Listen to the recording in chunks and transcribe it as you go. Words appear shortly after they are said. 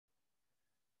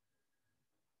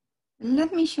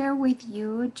Let me share with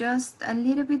you just a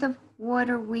little bit of what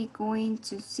are we going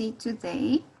to see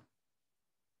today.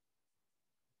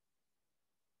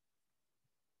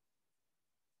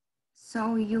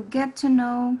 So you get to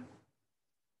know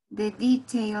the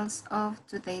details of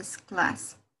today's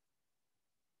class.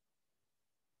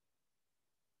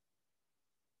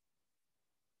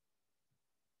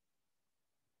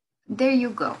 There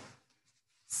you go.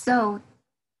 So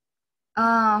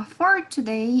for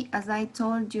today, as I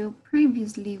told you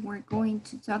previously, we're going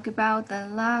to talk about the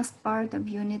last part of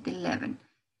Unit 11.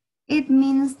 It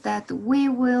means that we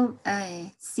will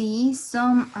see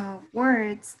some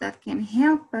words that can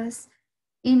help us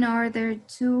in order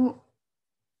to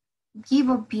give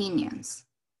opinions.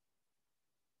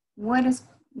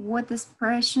 What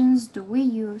expressions do we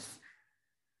use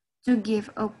to give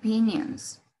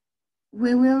opinions?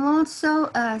 We will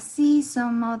also see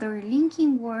some other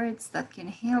linking words that can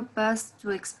help us to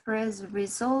express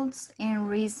results and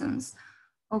reasons,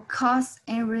 or cause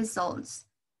and results.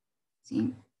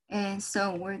 See? And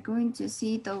so we're going to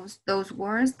see those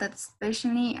words that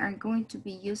especially are going to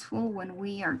be useful when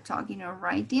we are talking or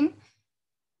writing.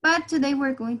 But today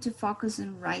we're going to focus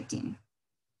on writing.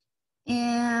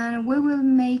 And we will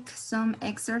make some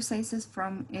exercises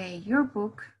from your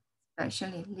book,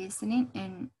 especially listening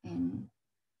and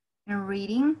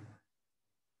reading.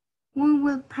 We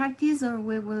will practice, or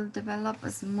we will develop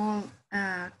a small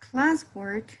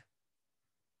classwork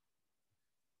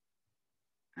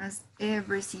as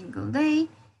every single day.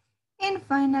 And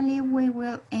finally, we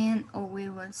will end, or we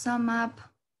will sum up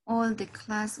all the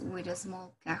class with a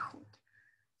small Kahoot.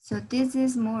 So this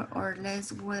is more or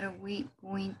less what are we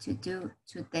going to do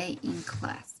today in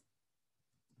class.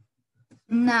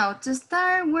 Now, to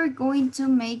start, we're going to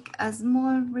make a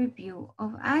small review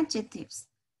of adjectives.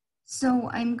 So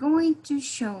I'm going to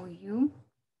show you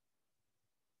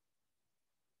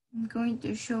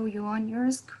on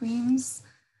your screens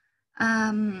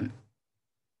some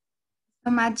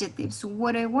adjectives.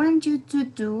 What I want you to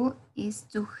do is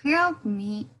to help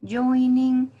me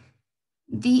joining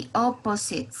the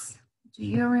opposites. Do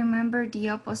you remember the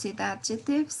opposite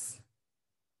adjectives?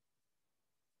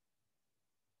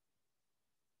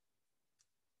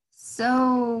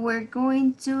 So we're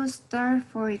going to start,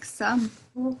 for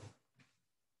example,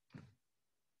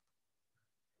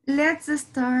 let's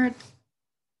start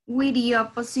with the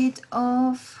opposite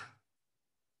of,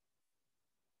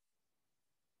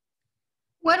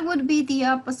 what would be the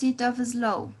opposite of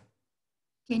slow?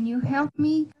 Can you help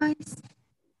me, guys?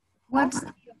 What's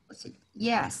the opposite?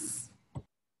 Yes.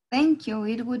 Thank you.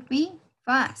 It would be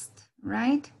fast,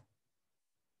 right?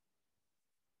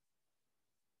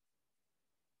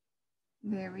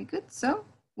 Very good. So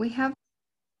we have,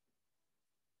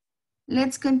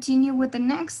 let's continue with the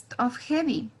next of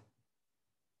heavy.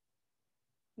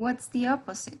 What's the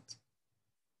opposite?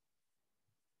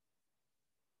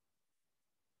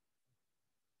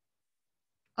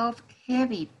 Of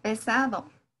heavy, pesado.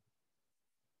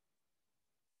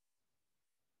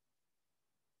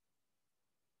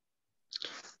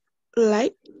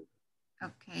 Light.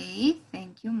 Okay,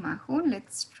 thank you, Majo.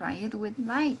 Let's try it with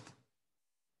light.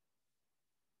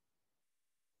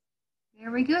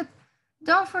 Very good.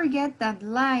 Don't forget that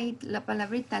light, la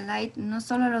palabrita light, no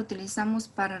solo la utilizamos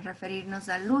para referirnos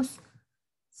a luz,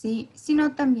 ¿sí?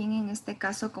 Sino también en este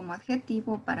caso como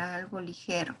adjetivo para algo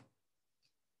ligero.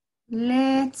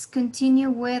 Let's continue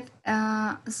with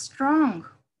strong.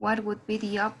 What would be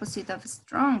the opposite of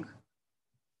strong?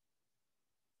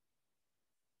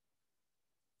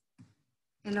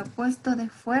 El opuesto de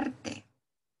fuerte.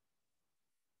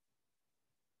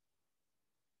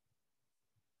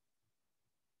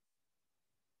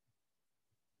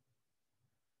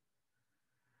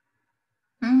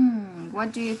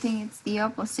 What do you think it's the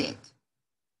opposite?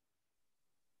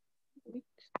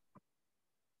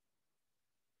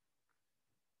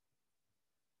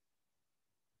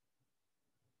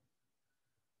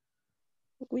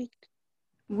 Weak.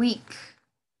 Weak.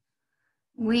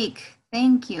 Weak.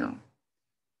 Thank you.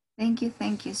 Thank you,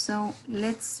 thank you. So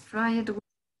let's try it.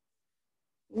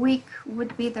 Weak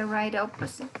would be the right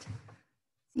opposite.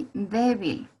 Sí,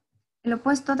 débil. El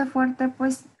opuesto de fuerte,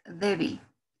 pues débil.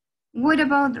 What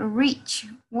about rich?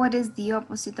 What is the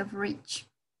opposite of rich?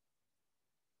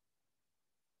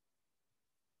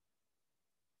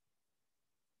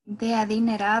 De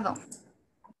adinerado.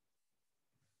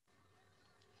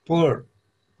 Poor.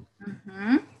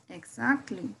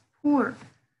 Exactly. Poor.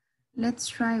 Let's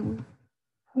try with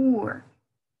poor.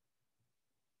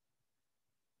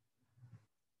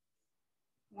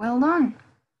 Well done.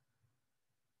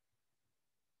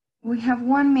 We have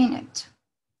 1 minute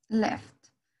left.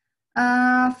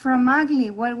 From ugly,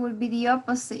 what would be the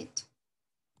opposite?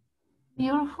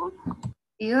 Beautiful.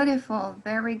 Beautiful,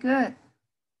 very good.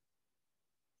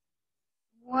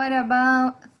 What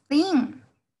about thin?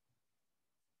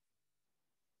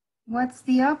 What's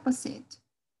the opposite?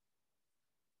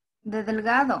 De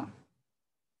delgado.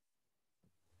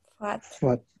 Fat.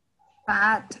 Fat.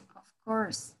 Fat, of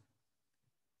course.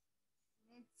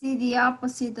 Let's see the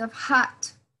opposite of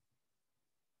hot.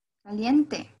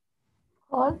 Caliente.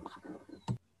 Cold.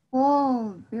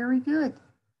 Cold, very good.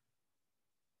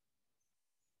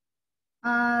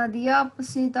 The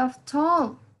opposite of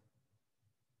tall.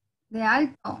 De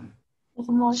alto.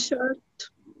 Small. Short.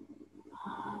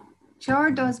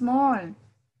 Short or small?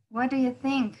 What do you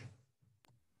think?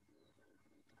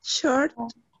 Short.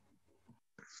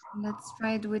 Let's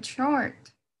try it with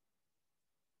short.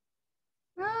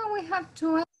 Oh, we have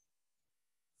 12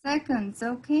 seconds.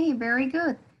 Okay, very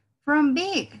good. From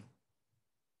big.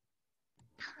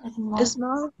 Small.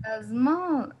 Small.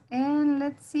 Small. And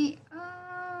let's see.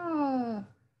 Oh,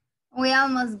 we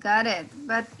almost got it.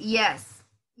 But yes,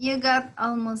 you got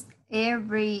almost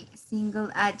every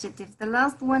single adjective. The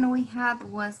last one we had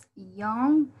was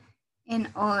young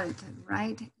and old,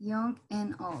 right? Young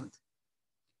and old.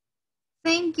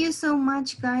 Thank you so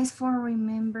much, guys, for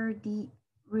remembering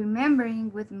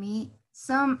with me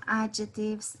some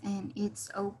adjectives and its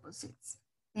opposites.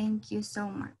 Thank you so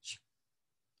much.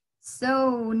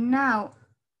 So now,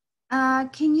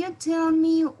 can you tell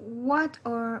me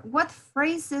what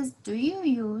phrases do you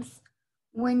use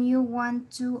when you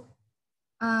want to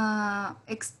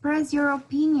express your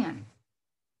opinion?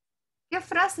 ¿Qué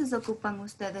frases ocupan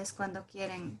ustedes cuando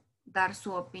quieren dar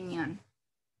su opinión?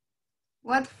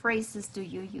 What phrases do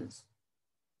you use?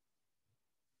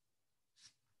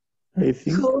 I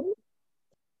think. Cool.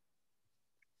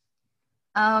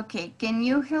 Okay, can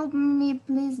you help me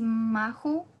please,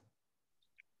 Majo?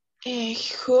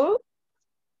 Who?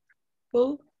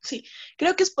 Who? Sí,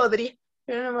 creo que es podría,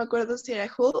 pero no me acuerdo si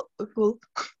era who o who.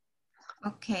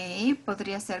 Ok,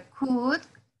 podría ser could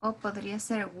o podría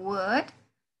ser would.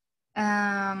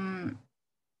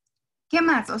 ¿Qué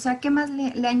más? O sea, ¿qué más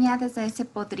le añades a ese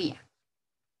podría?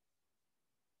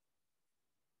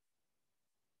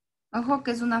 Ojo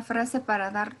que es una frase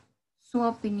para dar su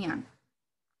opinión.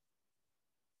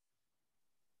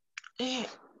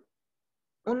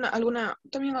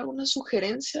 También alguna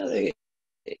sugerencia de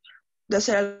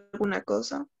hacer alguna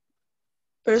cosa,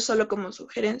 pero solo como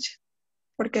sugerencia,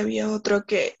 porque había otro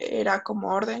que era como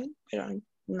orden, pero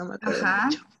no me acuerdo Ajá,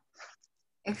 mucho.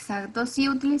 exacto. Sí,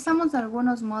 utilizamos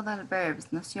algunos modal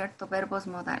verbs, ¿no es cierto? Verbos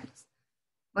modales.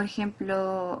 Por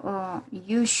ejemplo,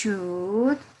 you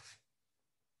should,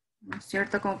 ¿no es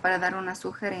cierto? Como para dar una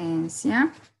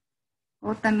sugerencia.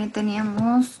 O también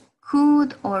teníamos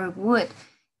could or would.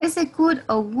 Ese could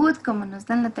o would, como nos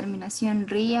dan la terminación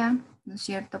ría, ¿no es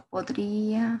cierto?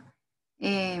 Podría,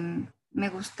 me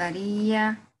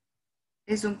gustaría.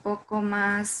 Es un poco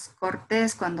más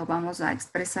cortés cuando vamos a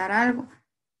expresar algo.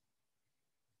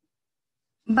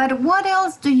 But what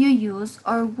else do you use,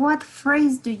 or what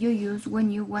phrase do you use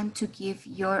when you want to give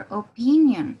your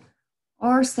opinion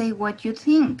or say what you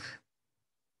think?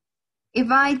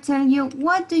 If I tell you,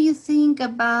 what do you think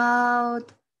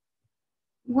about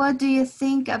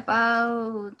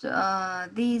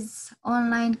these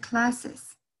online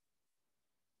classes?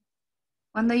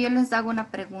 Cuando yo les hago una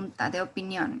pregunta de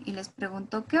opinión y les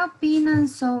pregunto, ¿qué opinan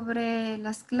sobre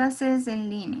las clases en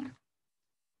línea?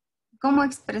 ¿Cómo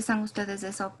expresan ustedes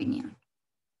esa opinión?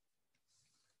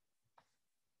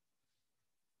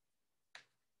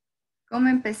 ¿Cómo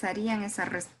empezarían esa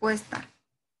respuesta?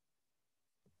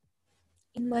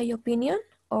 In my opinion,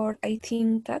 or I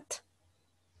think that.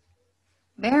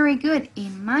 Very good.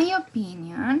 In my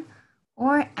opinion,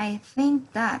 or I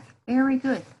think that. Very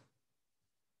good.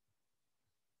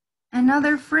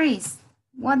 Another phrase.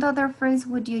 What other phrase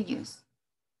would you use?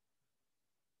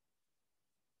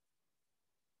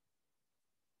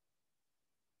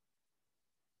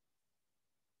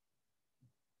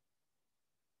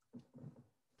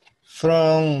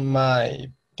 From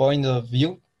my point of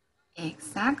view.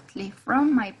 Exactly,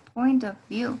 from my point of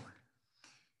view.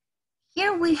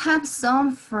 Here we have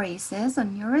some phrases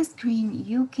on your screen.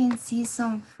 You can see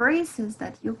some phrases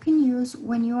that you can use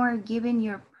when you are giving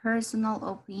your personal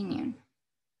opinion.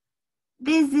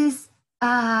 This is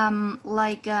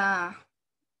like a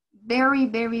very,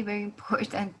 very, very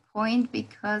important point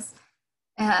because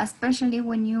especially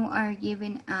when you are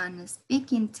giving a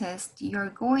speaking test, you're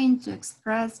going to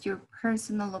express your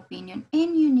personal opinion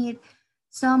and you need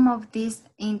some of these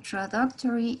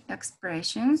introductory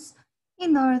expressions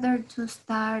in order to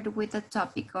start with a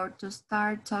topic or to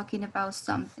start talking about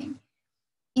something.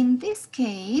 In this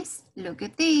case, look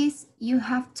at this. You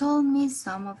have told me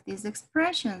some of these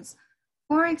expressions.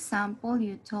 For example,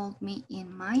 you told me,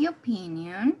 in my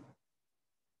opinion,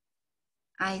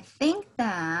 I think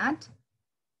that,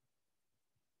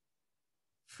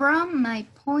 from my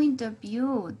point of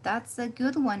view. That's a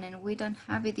good one, and we don't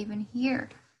have it even here.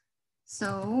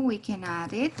 So we can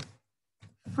add it.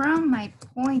 From my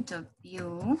point of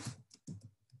view,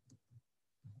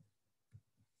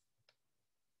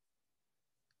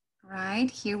 right?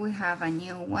 Here we have a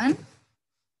new one.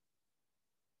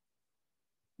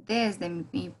 Desde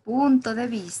mi punto de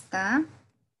vista.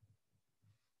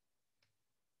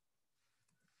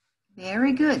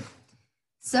 Very good.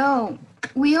 So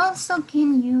we also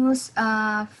can use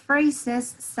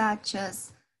phrases such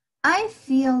as, I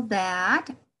feel that,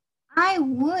 I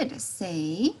would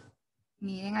say.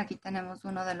 Miren, aquí tenemos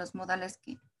uno de los modales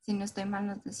que, si no estoy mal,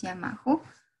 nos decía Majo.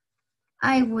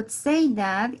 I would say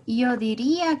that, yo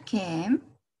diría que,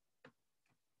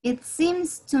 it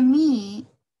seems to me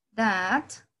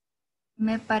that,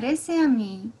 me parece a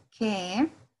mí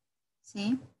que,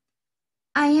 ¿sí?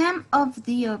 I am of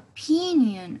the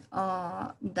opinion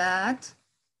that,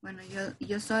 bueno,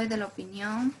 yo soy de la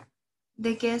opinión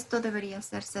de que esto debería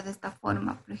hacerse de esta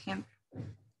forma, por ejemplo.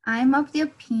 I'm of the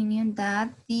opinion that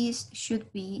this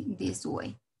should be this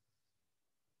way.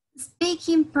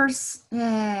 Speaking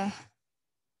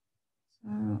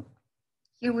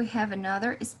here we have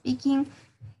another. Speaking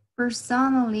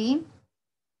personally,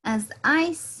 as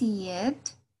I see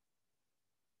it,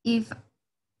 if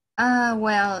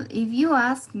you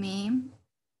ask me,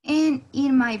 and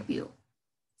in my view.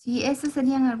 Sí, esas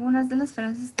serían algunas de las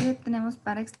frases que tenemos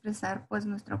para expresar pues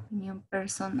nuestra opinión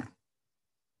personal.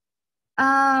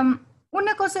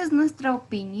 Una cosa es nuestra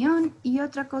opinión y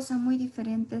otra cosa muy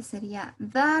diferente sería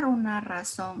dar una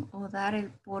razón o dar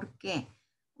el por qué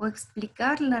o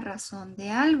explicar la razón de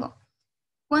algo.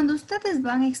 Cuando ustedes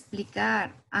van a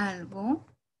explicar algo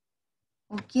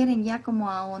o quieren ya como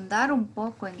ahondar un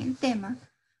poco en el tema,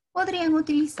 podrían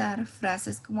utilizar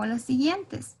frases como las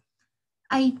siguientes.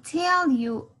 I tell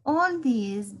you all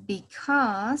this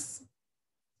because,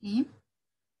 ¿sí?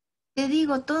 Te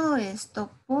digo todo esto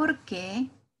porque,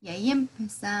 y ahí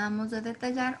empezamos a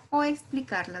detallar o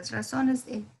explicar las razones,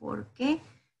 el porqué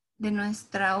de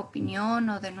nuestra opinión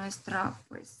o de nuestro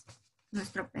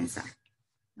pensar.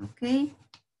 ¿Ok?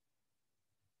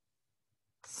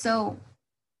 So,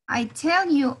 I tell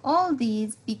you all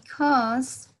this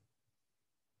because,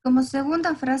 como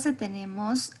segunda frase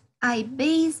tenemos, I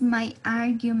base my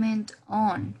argument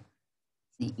on.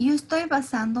 ¿Sí? Yo estoy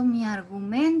basando mi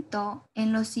argumento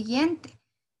en lo siguiente.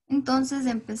 Entonces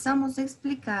empezamos a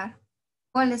explicar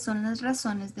cuáles son las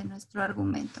razones de nuestro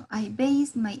argumento. I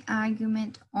base my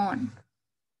argument on.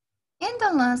 And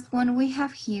the last one we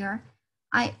have here,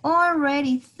 I'm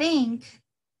already thinking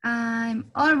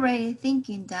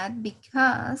that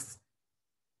because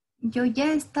yo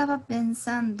ya estaba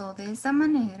pensando de esa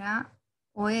manera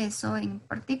o eso en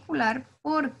particular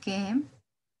porque,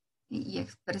 y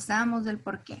expresamos el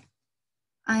por qué.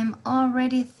 I'm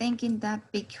already thinking that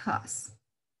because.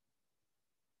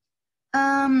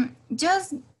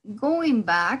 Just going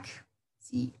back,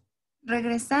 ¿sí?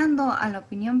 Regresando a la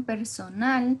opinión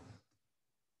personal,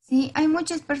 ¿sí? Hay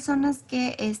muchas personas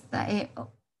que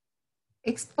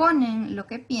exponen lo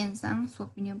que piensan, su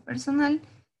opinión personal,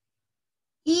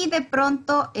 y de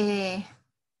pronto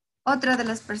otra de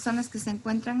las personas que se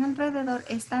encuentran alrededor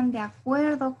están de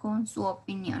acuerdo con su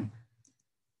opinión.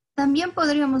 También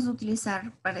podríamos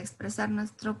utilizar para expresar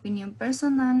nuestra opinión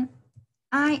personal,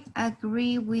 I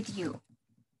agree with you.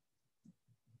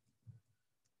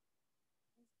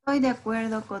 Estoy de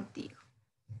acuerdo contigo.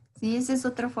 Sí, esa es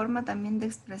otra forma también de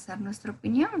expresar nuestra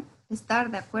opinión,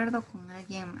 estar de acuerdo con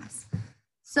alguien más.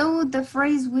 So the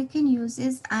phrase we can use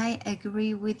is I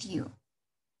agree with you.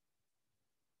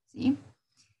 ¿Sí?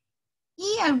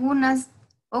 Y algunas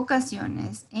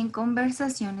ocasiones en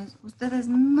conversaciones ustedes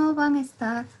no van a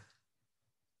estar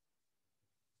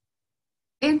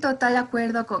en total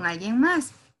acuerdo con alguien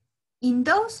más. In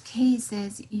those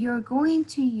cases, you're going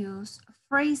to use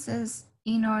phrases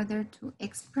in order to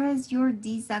express your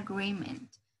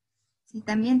disagreement. Sí,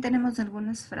 también tenemos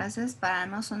algunas frases para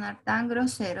no sonar tan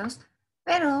groseros,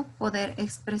 pero poder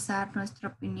expresar nuestra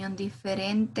opinión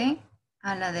diferente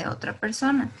a la de otra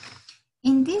persona.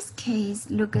 In this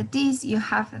case, look at this. You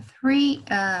have three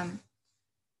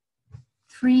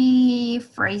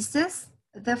phrases.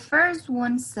 The first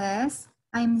one says,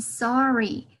 I'm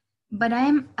sorry, but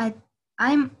I'm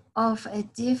of a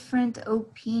different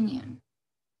opinion.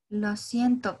 Lo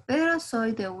siento, pero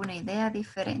soy de una idea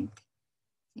diferente.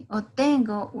 ¿Sí? O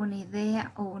tengo una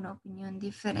idea o una opinión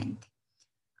diferente.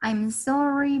 I'm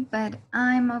sorry, but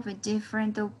I'm of a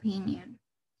different opinion.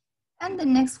 And the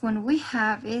next one we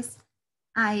have is,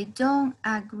 I don't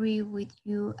agree with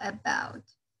you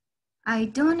about. I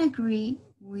don't agree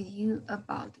with you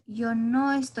about. Yo no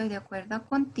estoy de acuerdo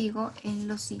contigo en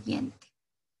lo siguiente.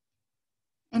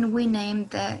 And we name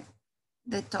the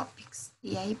topics.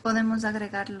 Y ahí podemos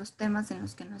agregar los temas en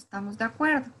los que no estamos de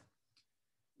acuerdo.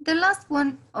 The last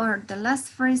one, or the last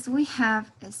phrase we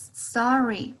have is,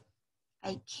 sorry,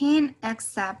 I can't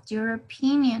accept your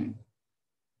opinion.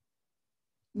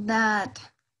 That,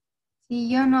 si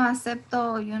yo no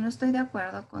acepto, yo no estoy de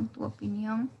acuerdo con tu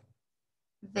opinión,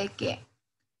 ¿de qué?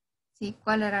 Sí,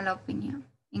 ¿cuál era la opinión?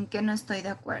 ¿En qué no estoy de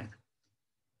acuerdo?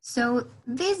 So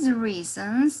these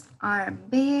reasons are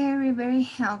very, very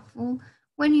helpful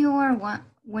when you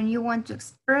want to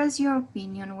express your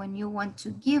opinion, when you want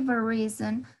to give a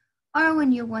reason, or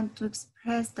when you want to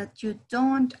express that you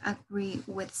don't agree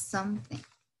with something.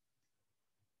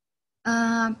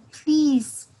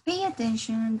 Please pay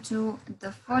attention to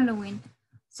the following.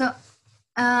 So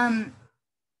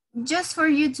just for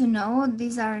you to know,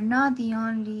 these are not the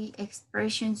only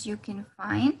expressions you can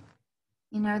find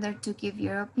in order to give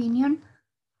your opinion.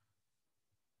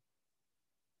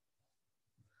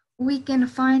 We can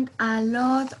find a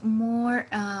lot more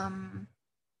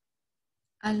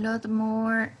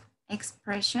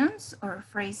expressions or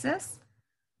phrases.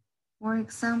 For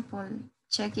example,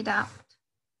 check it out.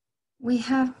 We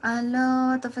have a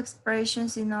lot of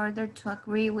expressions in order to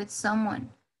agree with someone.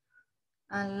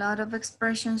 A lot of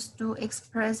expressions to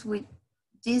express we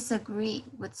disagree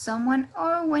with someone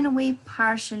or when we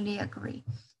partially agree.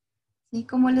 Sí,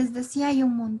 como les decía, hay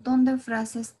un montón de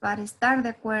frases para estar de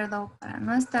acuerdo, para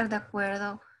no estar de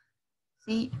acuerdo.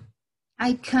 Sí,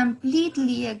 I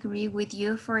completely agree with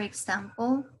you, for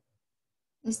example.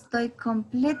 Estoy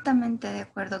completamente de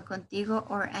acuerdo contigo,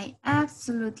 or I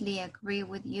absolutely agree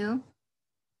with you.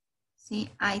 See,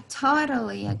 I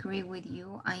totally agree with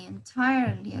you. I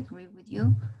entirely agree with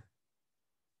you.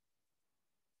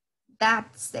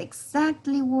 That's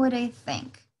exactly what I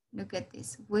think. Look at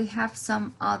this. We have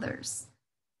some others.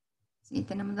 Sí,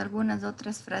 tenemos algunas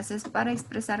otras frases para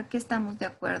expresar que estamos de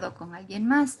acuerdo con alguien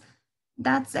más.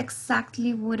 That's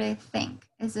exactly what I think.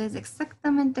 Eso es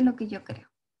exactamente lo que yo creo.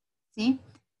 ¿Sí?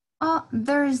 Oh,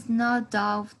 there's no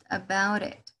doubt about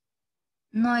it.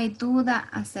 No hay duda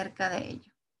acerca de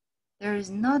ello. There is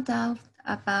no doubt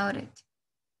about it.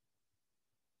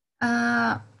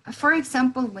 For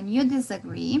example, when you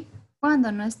disagree,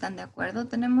 cuando no están de acuerdo,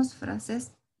 tenemos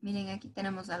frases, miren aquí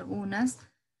tenemos algunas.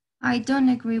 I don't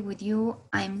agree with you.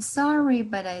 I'm sorry,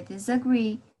 but I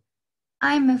disagree.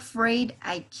 I'm afraid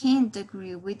I can't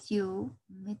agree with you.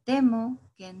 Me temo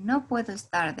que no puedo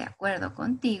estar de acuerdo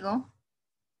contigo.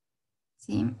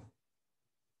 ¿Sí?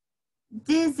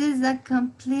 This is a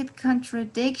complete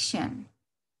contradiction.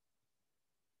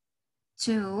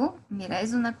 To, mira,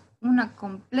 es una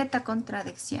completa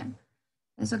contradicción.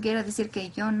 Eso quiere decir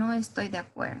que yo no estoy de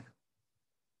acuerdo.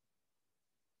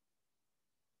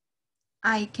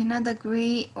 I cannot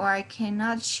agree or I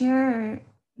cannot share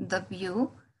the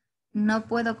view. No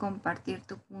puedo compartir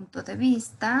tu punto de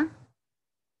vista.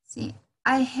 Sí.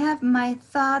 I have my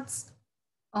thoughts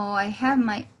or I have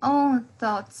my own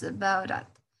thoughts about it.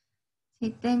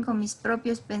 Sí, tengo mis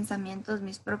propios pensamientos,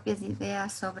 mis propias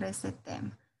ideas sobre ese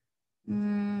tema.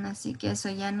 Así que eso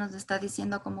ya nos está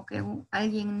diciendo como que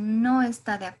alguien no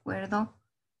está de acuerdo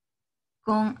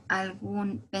con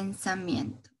algún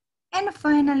pensamiento. And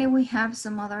finally, we have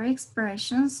some other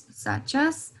expressions such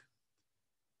as,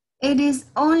 it is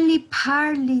only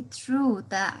partly true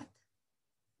that.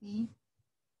 ¿Sí?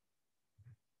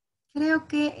 Creo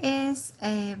que es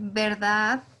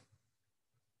verdad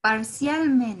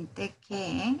parcialmente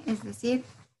que, es decir,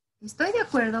 estoy de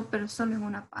acuerdo, pero solo en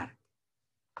una parte.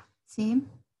 ¿Sí?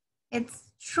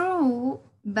 It's true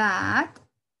that,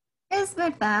 es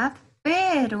verdad,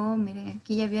 pero, miren,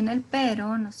 aquí ya viene el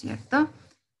pero, ¿no es cierto?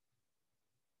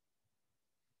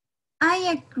 I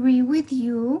agree with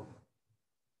you,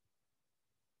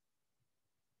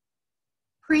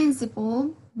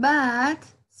 principle, but,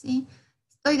 ¿sí?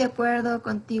 Estoy de acuerdo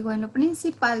contigo en lo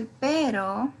principal,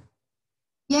 pero,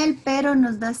 y el pero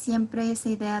nos da siempre esa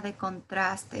idea de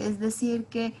contraste, es decir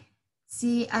que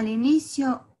si al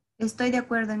inicio estoy de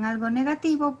acuerdo en algo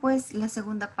negativo, pues la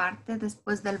segunda parte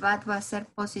después del but va a ser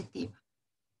positiva.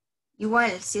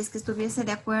 Igual, si es que estuviese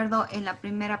de acuerdo en la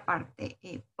primera parte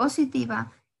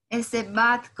positiva, ese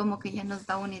but como que ya nos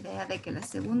da una idea de que la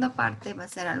segunda parte va a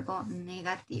ser algo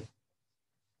negativo.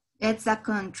 It's a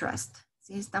contrast.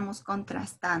 ¿Sí? Estamos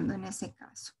contrastando en ese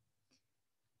caso.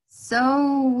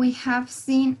 So we have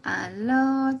seen a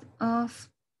lot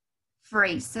of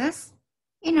phrases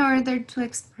in order to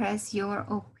express your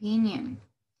opinion.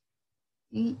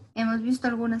 ¿Sí? Hemos visto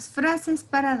algunas frases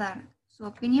para dar su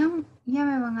opinión. Ya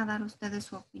me van a dar ustedes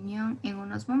su opinión en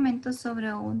unos momentos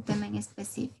sobre un tema en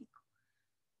específico.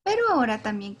 Pero ahora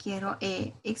también quiero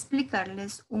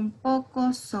explicarles un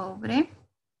poco sobre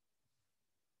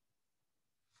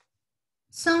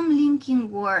some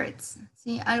linking words,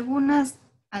 ¿sí? Algunas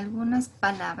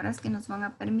palabras que nos van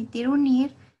a permitir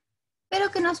unir,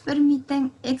 pero que nos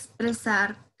permiten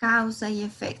expresar causa y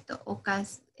efecto o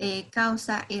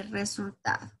causa y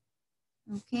resultado.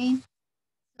 Okay?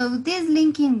 So these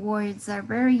linking words are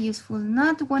very useful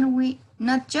not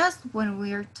just when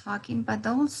we are talking, but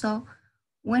also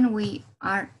when we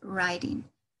are writing.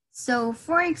 So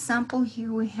for example,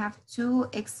 here we have two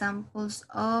examples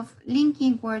of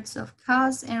linking words of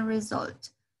cause and result.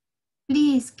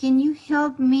 Please, can you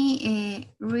help me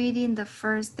reading the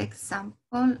first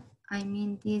example? I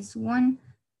mean this one.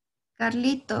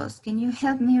 Carlitos, can you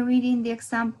help me reading the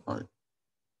example?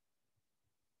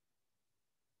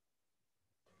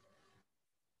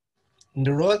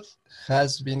 The road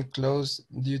has been closed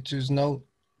due to snow.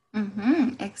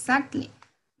 Exactly.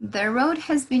 The road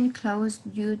has been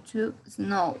closed due to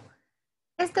snow.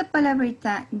 Esta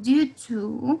palabrita due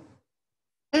to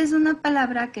es una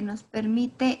palabra que nos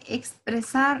permite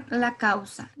expresar la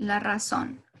causa, la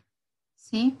razón.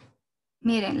 ¿Sí?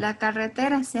 Miren, la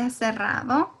carretera se ha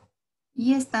cerrado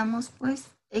y estamos pues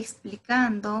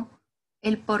explicando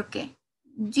el por qué.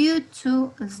 Due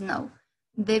to snow.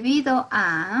 Debido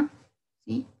a,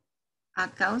 ¿sí? A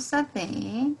causa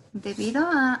de, debido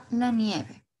a la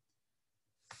nieve.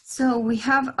 So we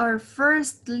have our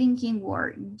first linking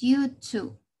word, due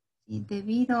to, ¿sí?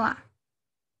 Debido a.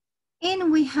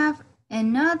 And we have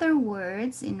another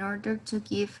words in order to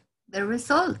give the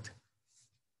result.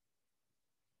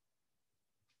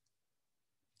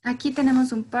 Aquí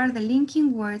tenemos un par de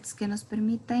linking words que nos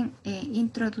permiten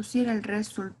introducir el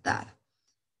resultado.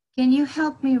 Can you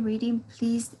help me reading,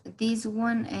 please, this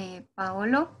one,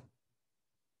 Paolo?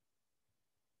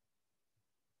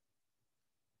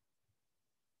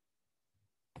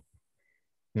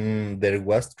 There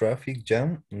was traffic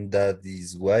jam. That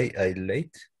is why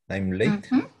I'm late.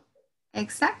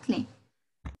 Exactly.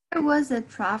 There was a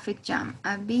traffic jam.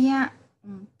 Había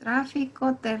un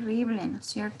tráfico terrible, ¿no es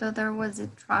cierto? There was a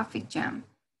traffic jam.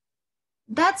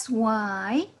 That's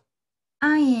why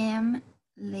I am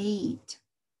late.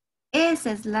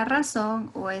 Esa es la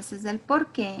razón o ese es el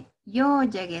por qué yo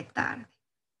llegué tarde.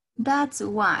 That's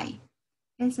why.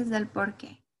 Ese es el por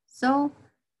qué. So,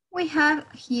 we have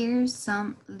here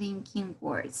some linking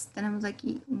words. Tenemos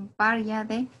aquí un par ya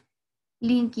de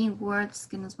linking words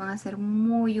que nos van a ser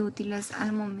muy útiles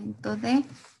al momento de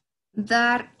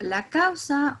dar la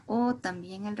causa o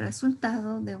también el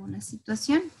resultado de una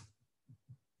situación.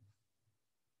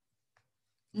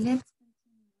 Let's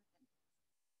continue.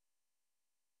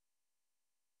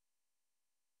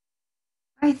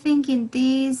 I think in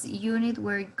this unit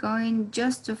we're going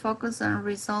just to focus on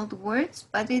result words,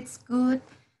 but it's good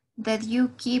that you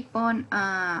keep on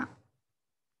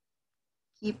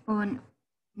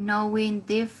knowing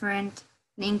different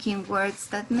linking words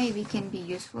that maybe can be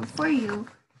useful for you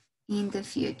in the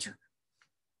future.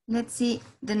 Let's see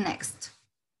the next.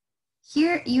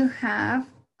 Here you have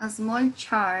a small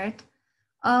chart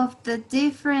of the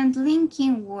different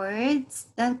linking words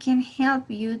that can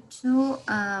help you to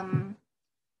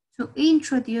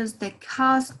introduce the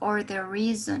cause or the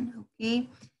reason, okay?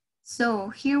 So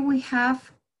here we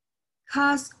have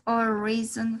cause or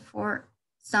reason for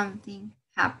something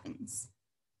happens.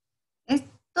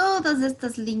 Todas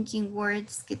estas linking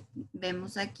words que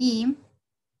vemos aquí,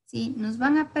 ¿sí? Nos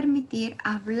van a permitir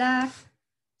hablar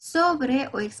sobre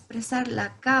o expresar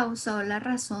la causa o la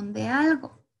razón de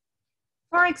algo.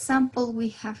 For example, we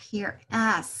have here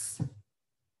as.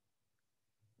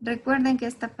 Recuerden que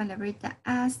esta palabrita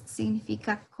as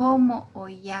significa como o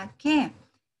ya que.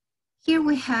 Here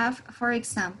we have, for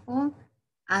example,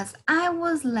 as I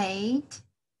was late,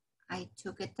 I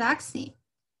took a taxi.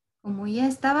 Como ya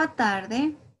estaba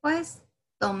tarde, pues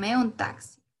tomé un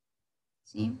taxi.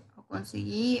 ¿Sí? O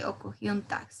conseguí o cogí un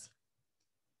taxi.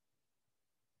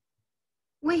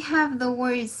 We have the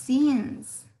word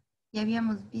since. Ya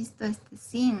habíamos visto este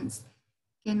since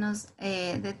que nos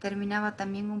determinaba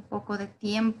también un poco de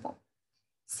tiempo.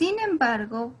 Sin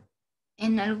embargo,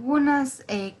 en algunos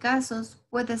casos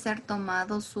puede ser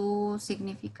tomado su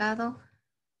significado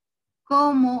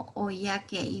como o ya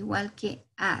que, igual que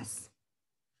as.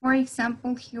 For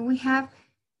example, here we have,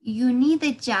 you need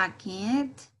a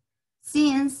jacket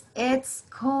since it's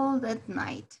cold at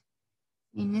night.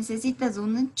 Y necesitas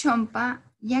una chompa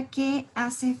ya que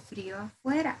hace frío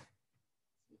afuera.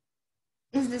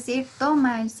 Es decir,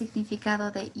 toma el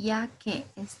significado de ya que,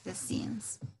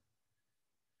 since.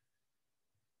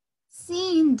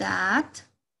 Seeing that,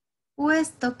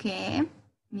 puesto que,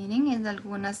 miren,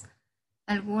 es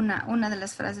una de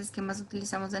las frases que más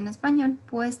utilizamos en español,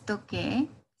 puesto que,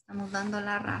 estamos dando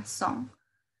la razón.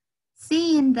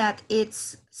 Seeing that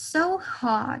it's so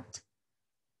hot,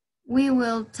 we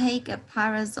will take a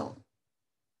parasol.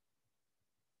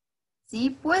 ¿Sí?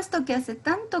 Puesto que hace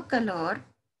tanto calor,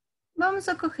 vamos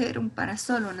a coger un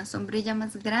parasol, una sombrilla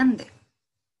más grande.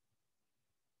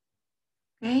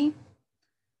 Okay?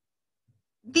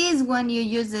 This one you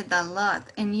use it a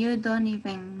lot and you don't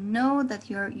even know that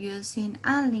you're using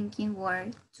a linking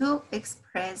word to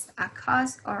express a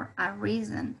cause or a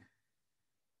reason.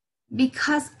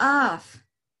 Because of,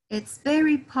 it's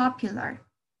very popular,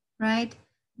 right?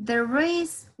 The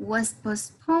race was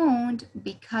postponed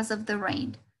because of the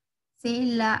rain.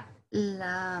 Sí, la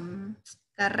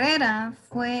carrera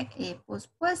fue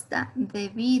pospuesta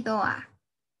debido a.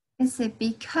 Ese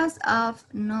because of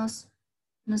nos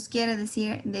quiere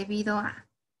decir debido a.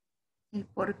 El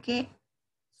por qué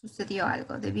sucedió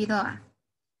algo, debido a.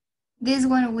 This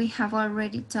one we have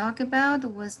already talked about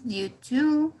was due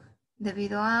to,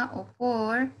 debido a o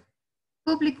por.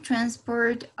 Public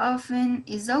transport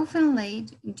is often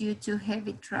late due to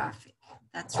heavy traffic.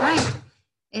 That's right.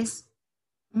 Es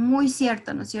muy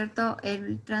cierto, ¿no es cierto?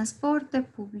 El transporte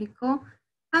público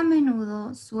a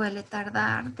menudo suele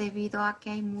tardar debido a que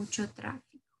hay mucho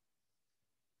tráfico.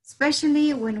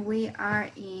 Especially when we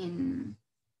are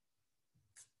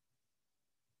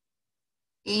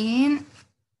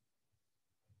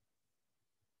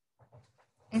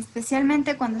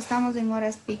especialmente cuando estamos en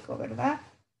horas pico, ¿verdad?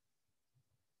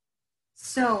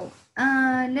 So,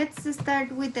 let's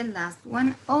start with the last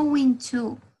one, owing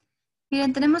to.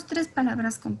 Miren, tenemos tres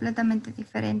palabras completamente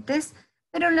diferentes,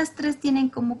 pero las tres tienen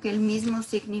como que el mismo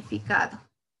significado.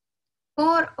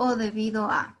 Por o debido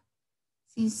a.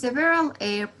 Since several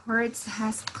airports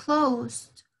has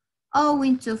closed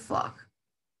owing to fog.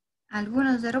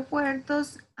 Algunos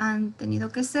aeropuertos han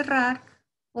tenido que cerrar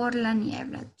por la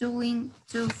niebla, due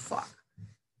to fog.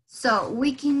 So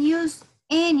we can use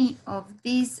any of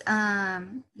these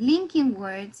linking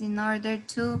words in order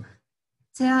to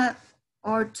tell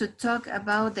or to talk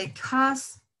about the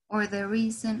cause or the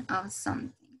reason of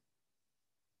something.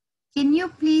 Can you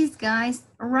please, guys,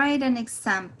 write an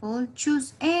example?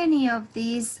 Choose any of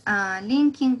these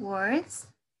linking words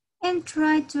and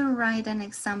try to write an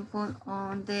example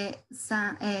on the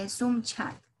Zoom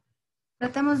chat.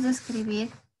 Tratemos de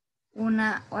escribir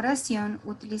una oración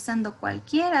utilizando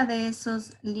cualquiera de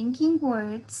esos linking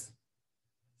words,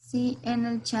 ¿sí? En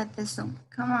el chat de Zoom.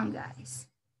 Come on, guys.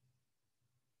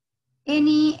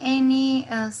 Any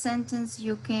sentence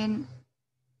you can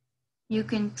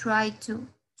try to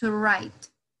write.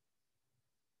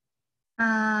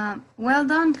 Well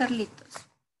done, Carlitos,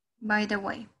 by the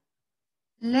way.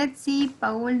 Let's see,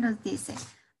 Paul nos dice,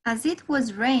 as it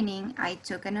was raining, I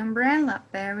took an umbrella.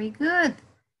 Very good.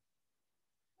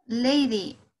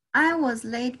 Lady, I was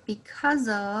late because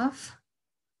of,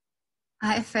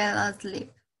 I fell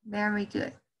asleep. Very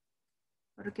good.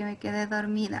 Porque me quedé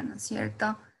dormida, ¿no es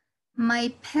cierto?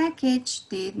 My package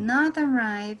did not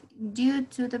arrive due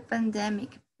to the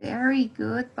pandemic. Very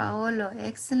good, Paolo.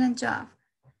 Excellent job.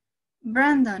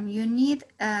 Brandon, you need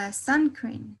a sun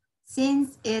cream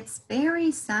since it's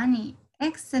very sunny.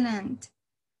 Excellent.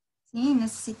 Sí,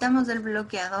 necesitamos el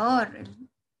bloqueador,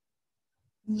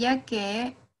 ya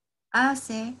que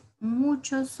hace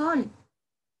mucho sol.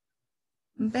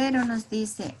 Vero nos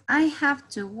dice, I have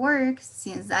to work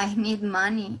since I need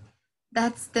money.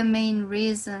 That's the main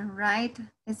reason, right?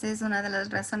 Esa es una de las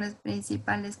razones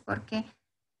principales porque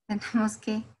tenemos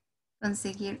que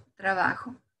conseguir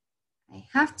trabajo. I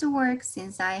have to work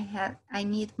since I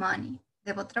need money.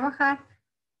 Debo trabajar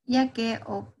ya que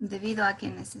o debido a que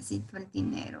necesito el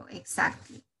dinero.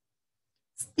 Exactly.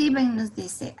 Steven nos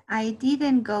dice, I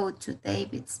didn't go to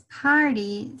David's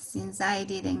party since I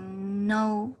didn't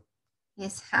know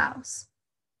his house.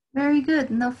 Very good.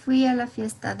 No fui a la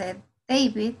fiesta de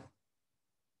David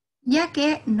ya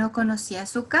que no conocía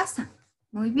su casa.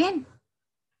 Muy bien.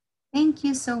 Thank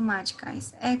you so much,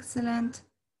 guys. Excellent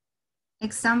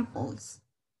examples.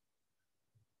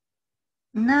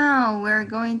 Now we're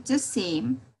going to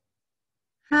see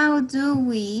how do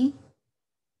we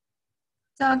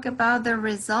talk about the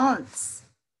results.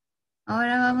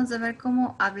 Ahora vamos a ver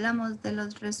cómo hablamos de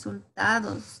los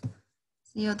resultados,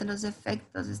 ¿sí? O de los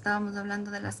efectos. Estábamos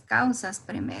hablando de las causas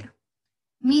primero.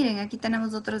 Miren, aquí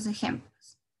tenemos otros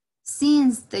ejemplos.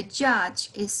 Since the judge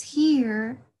is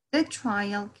here, the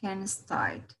trial can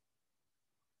start.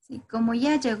 Sí, como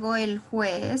ya llegó el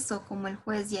juez o como el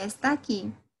juez ya está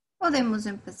aquí, podemos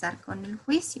empezar con el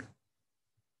juicio.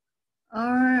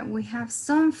 Or we have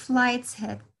some flights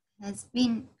have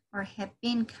been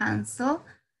canceled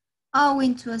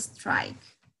owing to a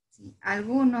strike. Sí,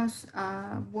 algunos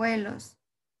vuelos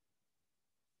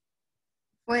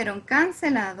fueron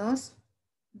cancelados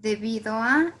debido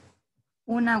a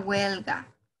una huelga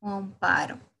o un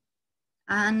paro.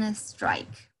 And a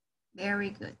strike. Very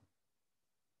good.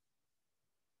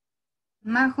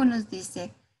 Majo nos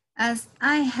dice, as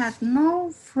I had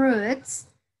no fruits,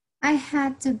 I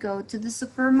had to go to the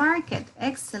supermarket.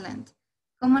 Excellent.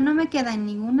 Como no me queda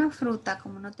ninguna fruta,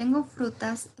 como no tengo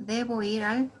frutas, debo ir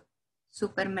al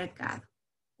supermercado.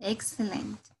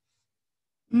 Excellent.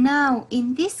 Now,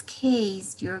 in this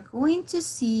case, you're going to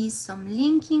see some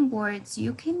linking words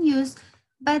you can use,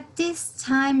 but this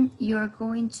time you're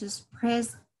going to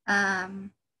express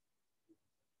the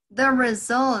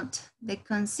result, the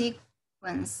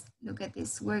consequence. Look at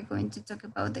this. We're going to talk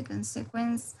about the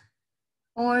consequence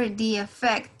or the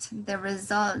effect, the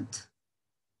result.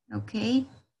 Okay.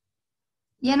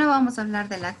 Ya no vamos a hablar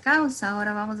de la causa,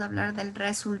 ahora vamos a hablar del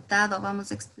resultado.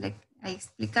 Vamos a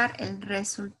explicar el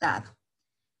resultado.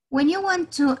 When you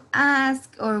want to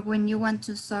ask or when you want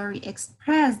to,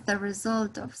 express the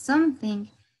result of something,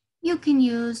 you can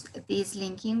use these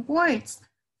linking words.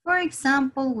 For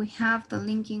example, we have the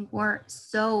linking word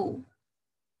so.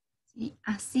 ¿Sí?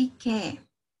 Así que,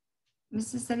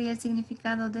 ese sería el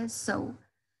significado de so.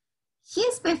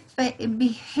 His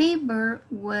behavior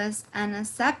was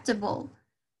unacceptable,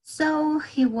 so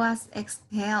he was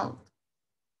expelled.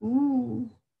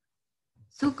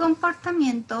 Su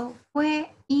comportamiento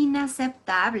fue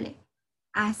inaceptable,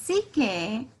 así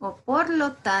que, o por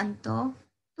lo tanto,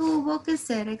 tuvo que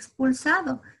ser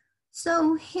expulsado.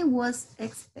 So he was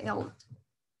expelled.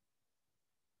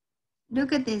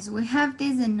 Look at this. We have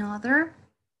this another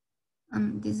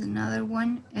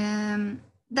one.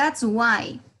 That's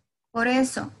why. Por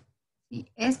eso. Sí,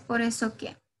 es por eso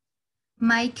que.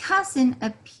 My cousin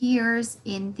appears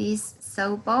in this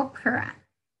soap opera.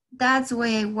 That's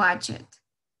why I watch it.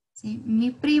 ¿Sí?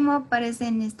 Mi primo aparece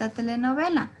en esta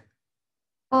telenovela.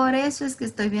 Por eso es que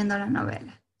estoy viendo la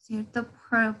novela. ¿Cierto?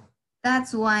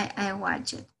 That's why I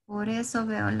watch it. Por eso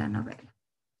veo la novela.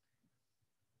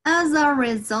 As a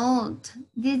result,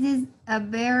 this is a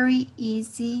very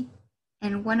easy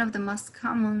and one of the most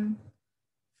common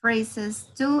phrases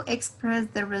to express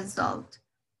the result.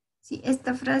 Sí,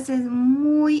 esta frase es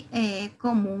muy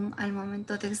común al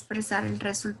momento de expresar el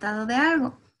resultado de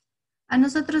algo. A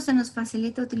nosotros se nos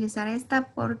facilita utilizar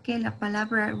esta porque la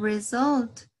palabra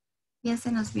result ya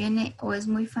se nos viene o es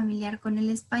muy familiar con el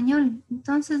español.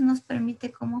 Entonces nos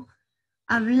permite como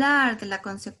hablar de la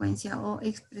consecuencia o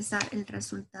expresar el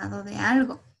resultado de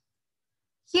algo.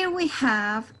 Here we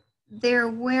have, there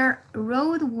were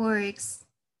roadworks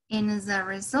and as a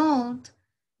result,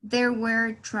 there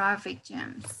were traffic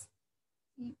jams.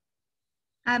 ¿Sí?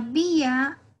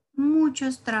 Había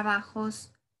muchos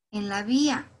trabajos en la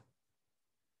vía.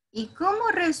 Y como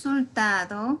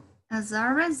resultado, as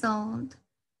a result,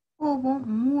 hubo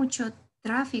mucho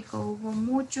tráfico, hubo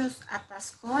muchos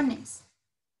atascones.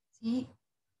 ¿Sí?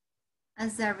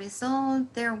 As a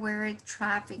result, there were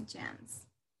traffic jams.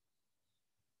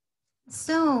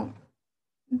 So,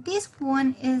 this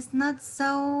one is not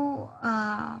so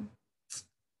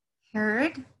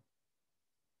heard.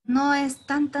 No es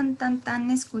tan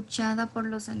escuchada por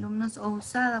los alumnos o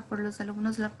usada por los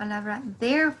alumnos la palabra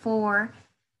therefore,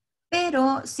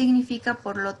 pero significa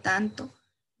por lo tanto.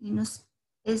 Y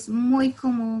es muy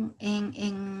común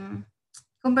en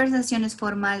conversaciones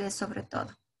formales sobre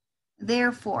todo.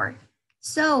 Therefore.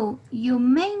 So, you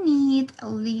may need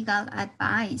legal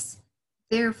advice.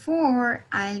 Therefore,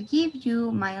 I'll give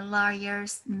you my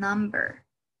lawyer's number.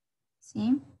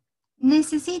 ¿Sí?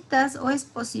 Necesitas o es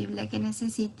posible que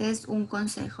necesites un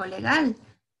consejo legal.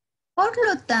 Por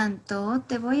lo tanto,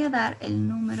 te voy a dar el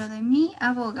número de mi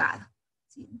abogado.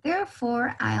 ¿Sí?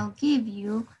 Therefore, I'll give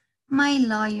you my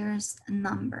lawyer's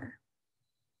number.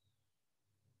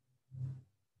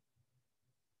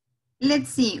 Let's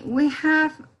see, we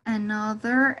have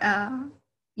another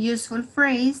useful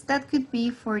phrase that could be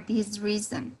for this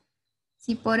reason.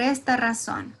 Si por esta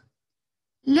razón.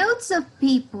 Loads of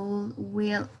people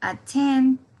will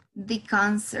attend the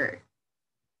concert.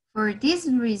 For this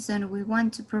reason, we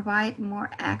want to provide more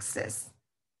access.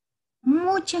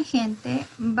 Mucha gente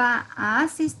va a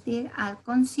asistir al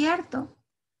concierto.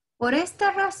 Por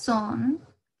esta razón,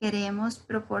 queremos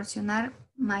proporcionar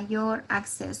mayor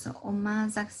acceso o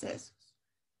más accesos.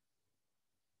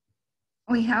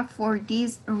 we have for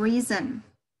this reason.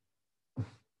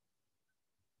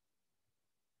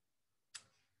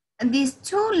 These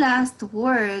two last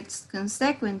words,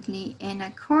 consequently and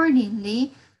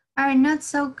accordingly, are not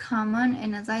so common,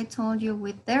 and as I told you,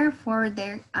 with therefore,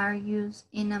 they are used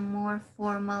in a more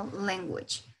formal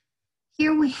language.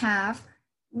 Here we have,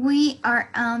 we are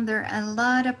under a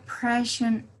lot of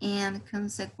pressure and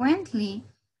consequently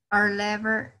our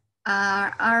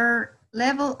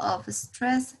level of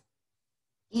stress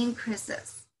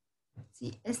increases.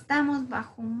 Sí, estamos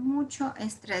bajo mucho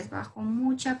estrés, bajo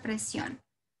mucha presión.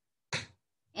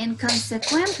 And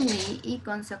consequently y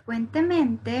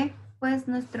consecuentemente, pues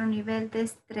nuestro nivel de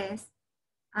estrés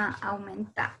ha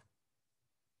aumentado.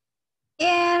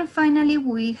 And finally,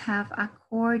 we have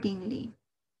accordingly,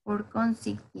 por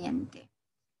consiguiente.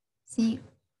 See,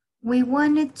 we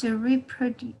wanted to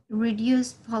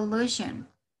reduce pollution.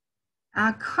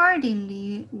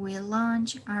 Accordingly, we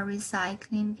launch a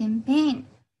recycling campaign.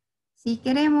 Si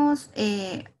queremos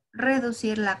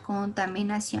reducir la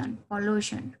contaminación,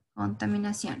 pollution,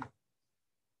 contaminación.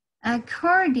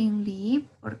 Accordingly,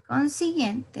 por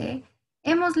consiguiente,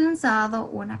 hemos lanzado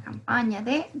una campaña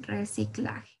de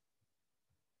reciclaje.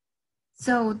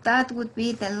 So that would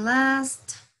be the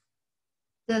last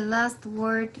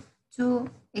word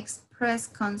to express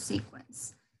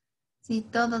consequence. Si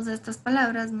todas estas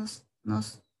palabras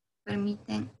nos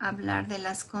permiten hablar de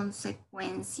las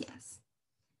consecuencias.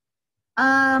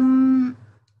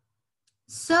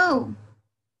 So,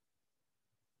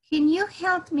 can you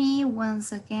help me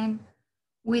once again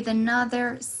with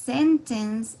another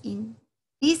sentence? In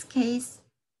this case,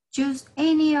 choose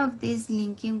any of these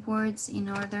linking words in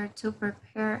order to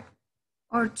prepare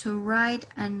or to write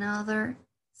another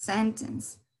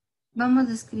sentence. Vamos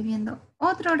escribiendo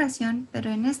otra oración, pero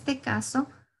en este caso,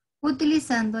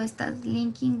 utilizando estas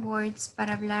linking words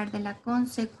para hablar de la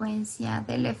consecuencia,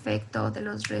 del efecto, de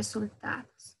los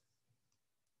resultados.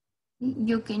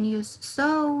 You can use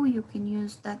so, you can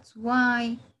use that's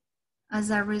why,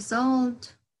 as a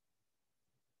result.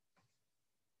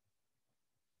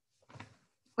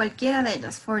 Cualquiera de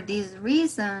ellas. For this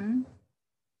reason,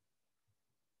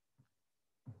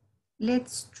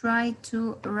 let's try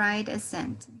to write a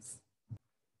sentence.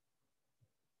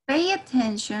 Pay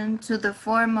attention to the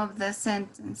form of the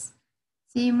sentence.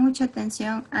 Sí, mucha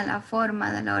atención a la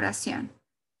forma de la oración.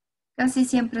 Casi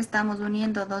siempre estamos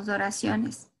uniendo dos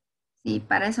oraciones. Sí,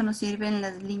 para eso nos sirven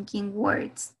las linking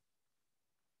words.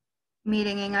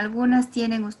 Miren, en algunas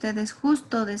tienen ustedes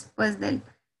justo después de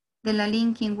la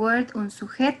linking word un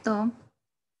sujeto.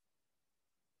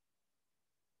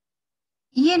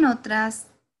 Y en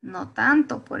otras no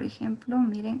tanto. Por ejemplo,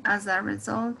 miren, as a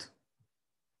result.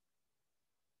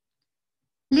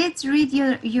 Let's read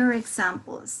your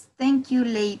examples. Thank you,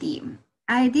 lady.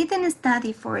 I didn't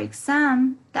study for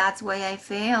exam. That's why I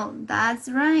failed. That's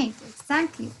right.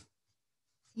 Exactly.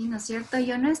 ¿Sí, no es cierto?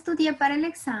 Yo no estudié para el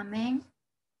examen.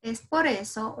 Es por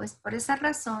eso o es por esa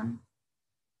razón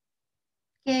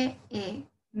que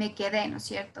me quedé, ¿no es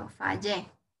cierto? Fallé.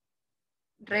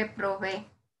 Reprobé.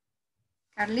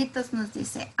 Carlitos nos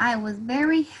dice, I was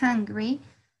very hungry,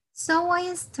 so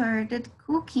I started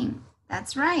cooking.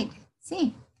 That's right.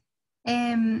 Sí.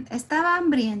 Estaba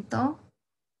hambriento,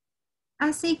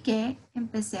 así que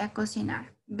empecé a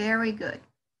cocinar. Very good.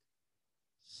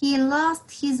 He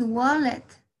lost his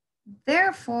wallet.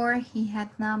 Therefore, he had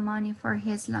no money for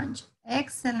his lunch.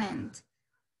 Excellent.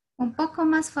 Un poco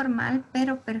más formal,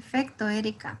 pero perfecto,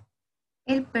 Erika.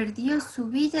 Él perdió su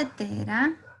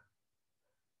billetera.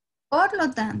 Por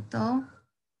lo tanto,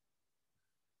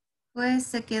 pues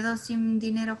se quedó sin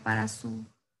dinero para su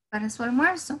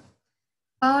almuerzo.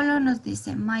 Paulo nos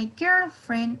dice, my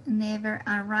girlfriend never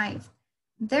arrived.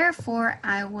 Therefore,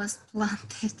 I was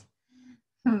planted.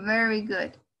 Very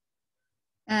good.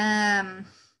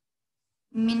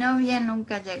 Mi novia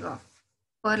nunca llegó.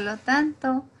 Por lo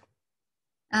tanto,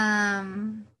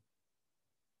 I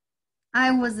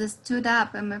was stood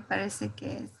up. Me parece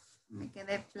que me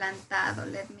quedé plantado.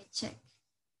 Let me check.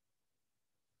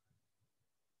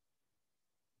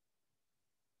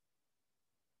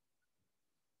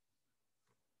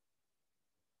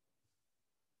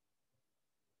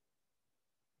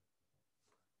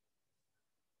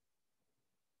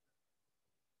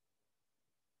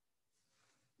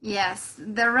 Yes,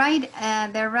 the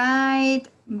right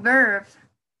verb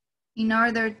in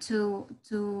order to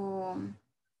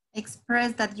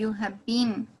express that you have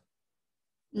been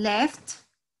left.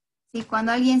 Si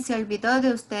cuando alguien se olvidó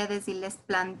de ustedes y les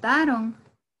plantaron,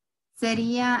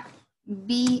 sería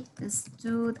be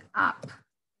stood up.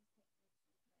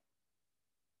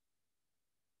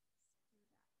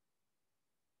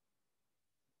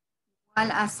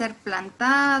 Igual a ser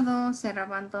plantado, ser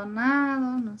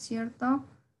abandonado, ¿no es cierto?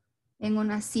 En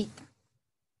una cita.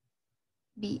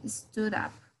 Be stood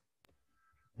up.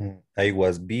 I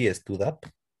was be stood up.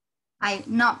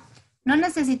 No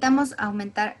necesitamos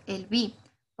aumentar el be,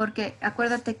 porque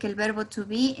acuérdate que el verbo to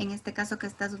be, en este caso que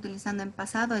estás utilizando en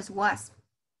pasado, es was.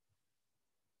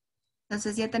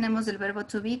 Entonces ya tenemos el verbo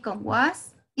to be con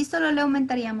was y solo le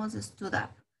aumentaríamos stood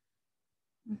up.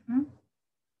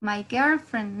 My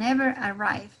girlfriend never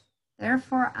arrived,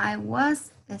 therefore I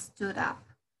was stood up.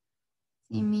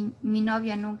 Sí, mi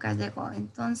novia nunca llegó,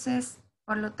 entonces,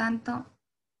 por lo tanto,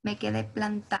 me quedé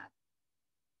plantado.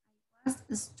 I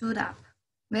was stood up.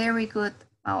 Very good,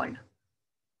 Paolo.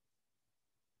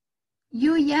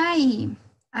 Yuyai,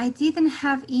 I didn't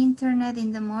have internet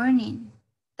in the morning.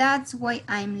 That's why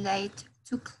I'm late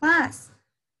to class.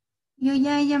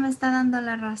 Yuyai ya me está dando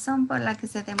la razón por la que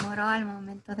se demoró al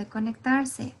momento de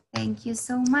conectarse. Thank you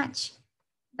so much.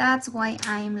 That's why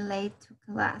I'm late to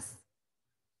class.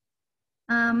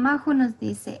 Majo nos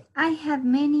dice, I had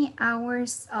many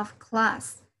hours of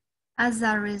class. As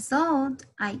a result,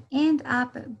 I end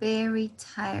up very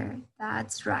tired.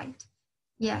 That's right.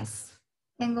 Yes,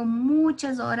 tengo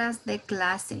muchas horas de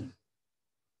clase.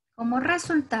 Como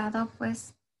resultado,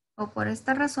 pues, o por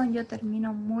esta razón, yo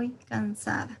termino muy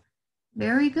cansada.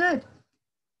 Very good.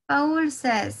 Paul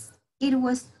says, it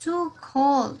was too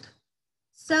cold,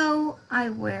 so I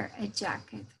wear a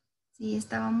jacket. Sí,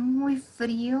 estaba muy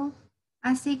frío,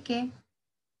 así que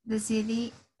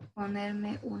decidí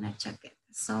ponerme una chaqueta.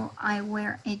 So I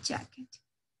wear a jacket.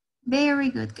 Very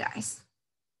good, guys.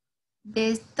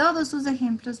 De todos sus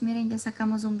ejemplos, miren, ya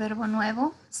sacamos un verbo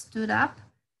nuevo, stood up,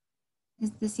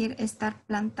 es decir, estar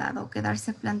plantado,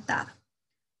 quedarse plantado.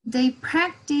 They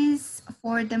practice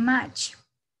for the match.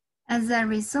 As a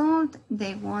result,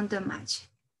 they won the match.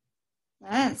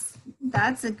 Yes,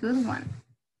 that's a good one.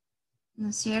 ¿No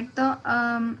es cierto?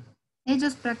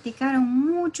 Ellos practicaron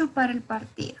mucho para el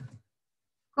partido.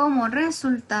 Como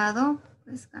resultado,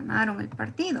 pues ganaron el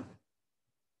partido.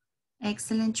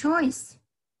 Excellent choice.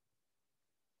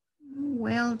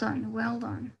 Well done, well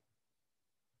done.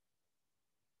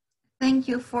 Thank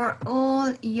you for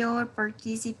all your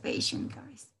participation,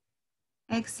 guys.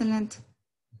 Excellent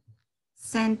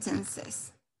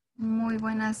sentences. Muy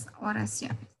buenas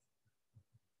oraciones.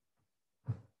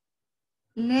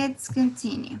 Let's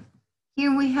continue.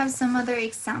 Here we have some other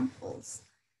examples.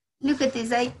 Look at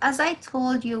this. As I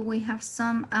told you, we have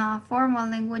some formal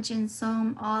language and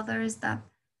some others that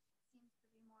seem to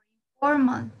be more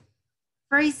informal.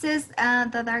 Phrases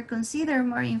that are considered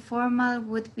more informal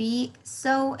would be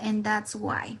so and that's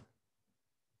why.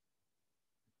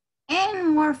 And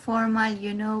more formal,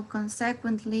 you know,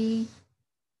 consequently,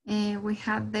 we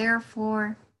have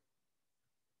therefore.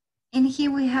 And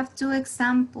here we have two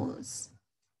examples.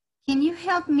 Can you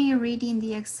help me reading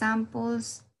the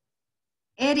examples?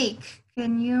 Eric,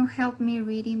 can you help me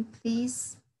reading,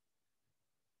 please?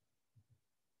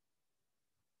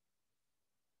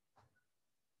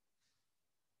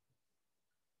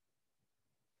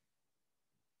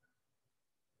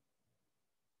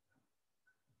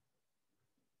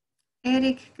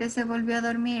 Eric, que se volvió a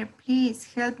dormir, please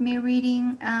help me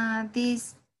reading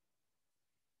this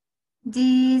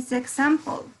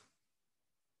example.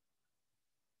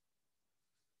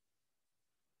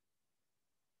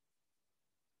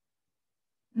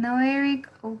 No, Eric.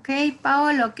 Okay,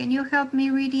 Paolo, can you help me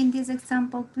reading this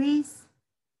example, please?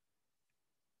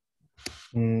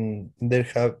 There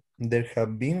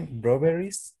have been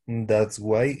robberies. That's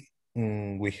why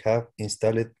we have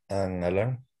installed an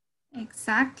alarm.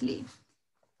 Exactly.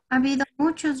 Ha habido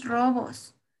muchos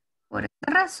robos. Por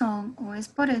esta razón, o es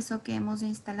por eso que hemos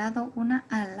instalado una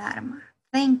alarma.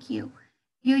 Thank you.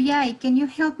 Yuyai, can you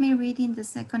help me reading the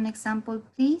second example,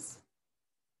 please?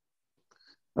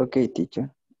 Okay, teacher.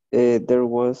 There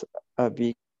was a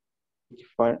big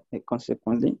fire.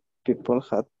 Consequently, people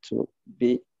had to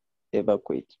be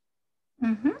evacuated.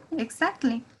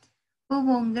 Exactly.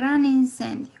 Hubo un gran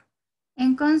incendio.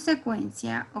 En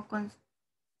consecuencia,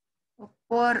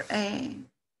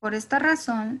 por esta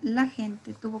razón, la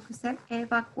gente tuvo que ser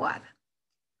evacuada.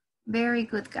 Very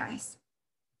good, guys.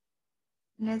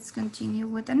 Let's continue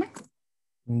with the next.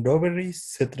 Robberies,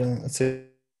 se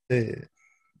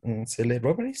lee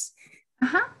robberies.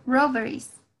 Ajá,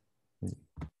 robberies.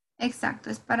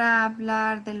 Exacto, es para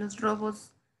hablar de los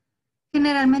robos,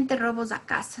 generalmente robos a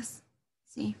casas,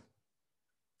 sí.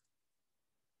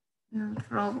 Los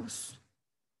robos.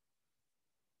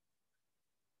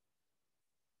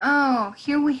 Oh,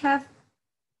 here we have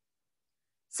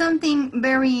something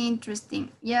very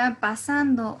interesting. Ya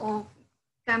pasando o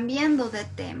cambiando de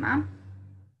tema,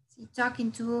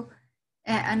 talking to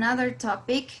another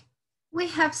topic, we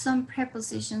have some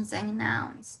prepositions and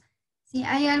nouns. Sí,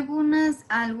 hay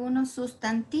algunos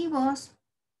sustantivos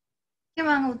que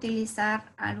van a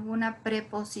utilizar alguna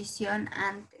preposición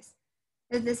antes.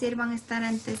 Es decir, van a estar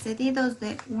antecedidos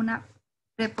de una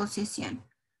preposición.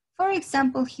 For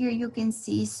example, here you can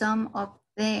see some of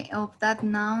that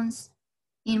nouns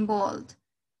in bold.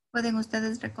 Pueden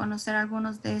ustedes reconocer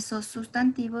algunos de esos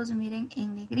sustantivos, miren,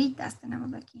 en negritas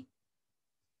tenemos aquí.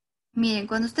 Miren,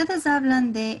 cuando ustedes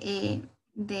hablan de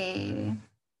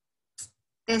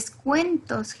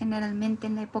descuentos generalmente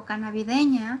en la época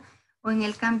navideña o en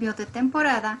el cambio de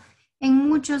temporada, en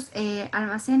muchos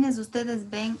almacenes ustedes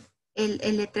ven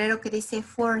el letrero que dice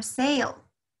for sale,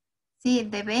 ¿sí?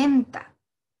 De venta,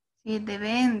 ¿sí? De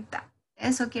venta.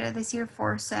 Eso quiere decir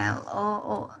for sale,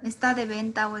 o está de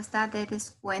venta o está de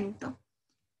descuento,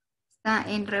 está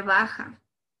en rebaja.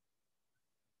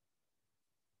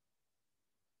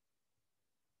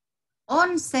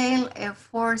 On sale y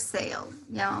for sale.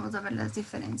 Ya vamos a ver las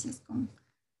diferencias con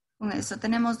eso.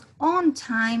 Tenemos on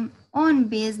time, on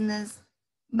business,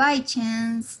 by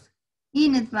chance,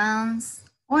 in advance,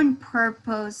 on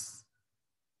purpose,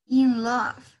 in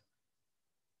love.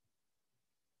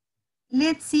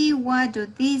 Let's see what do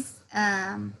these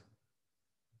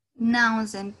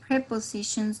nouns and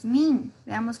prepositions mean.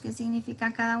 Veamos qué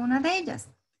significa cada una de ellas.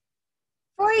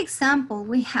 For example,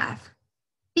 we have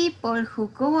people who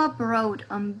go abroad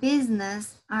on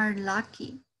business are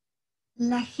lucky.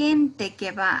 La gente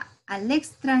que va al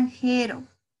extranjero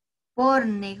por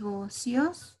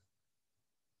negocios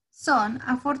son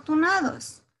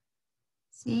afortunados.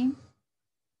 ¿Sí?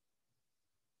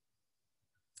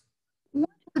 What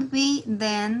would be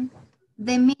then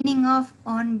the meaning of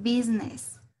on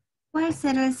business? ¿Cuál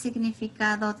será el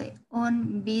significado de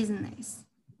on business?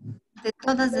 De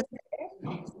todas estas.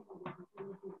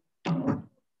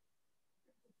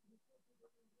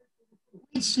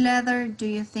 Which letter do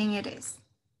you think it is?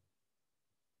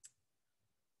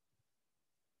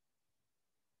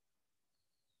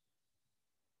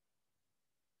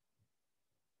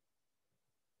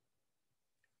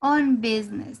 On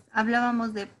business.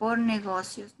 Hablábamos de por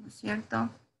negocios, ¿no es cierto?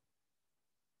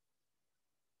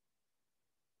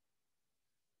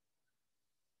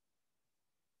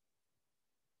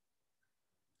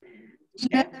 Which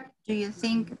letter do you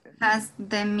think has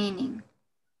the meaning?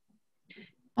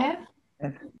 F.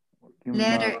 F.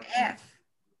 Letter F.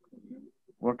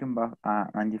 Working but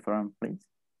in different place.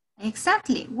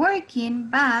 Exactly.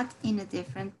 Working but in a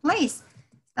different place.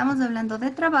 Estamos hablando de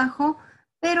trabajo,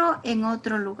 pero en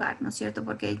otro lugar, ¿no es cierto?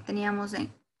 Porque teníamos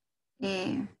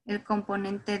el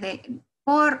componente de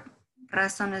por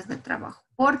razones de trabajo,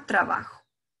 por trabajo.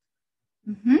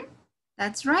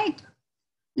 That's right.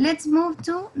 Let's move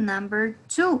to number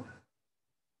 2.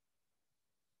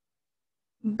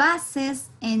 Buses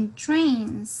and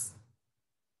trains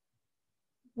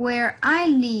where I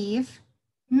live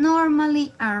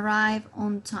normally arrive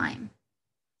on time.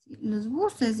 Los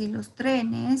buses y los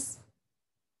trenes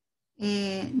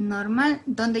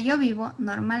donde yo vivo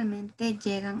normalmente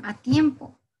llegan a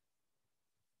tiempo.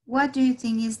 What do you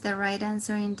think is the right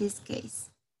answer in this case?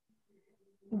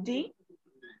 D.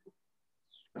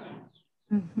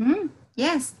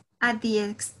 Yes, at the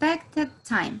expected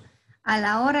time, a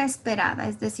la hora esperada.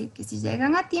 Es decir, que si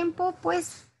llegan a tiempo,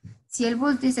 pues si el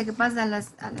bus dice que pasa a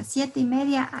las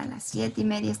 7:30, a las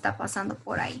 7:30 está pasando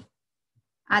por ahí.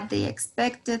 At the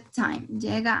expected time,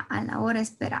 llega a la hora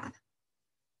esperada.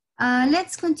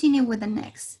 Let's continue with the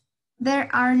next. There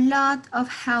are a lot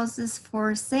of houses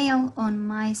for sale on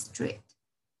my street.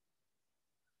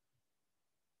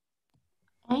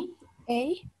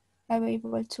 A.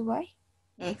 Available to buy.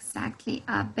 Exactly,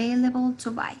 available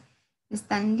to buy.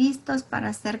 Están listos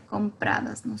para ser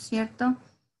comprados, ¿no es cierto?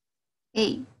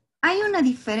 Hey, hay una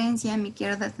diferencia, me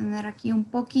quiero detener aquí un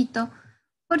poquito,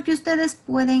 porque ustedes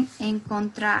pueden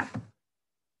encontrar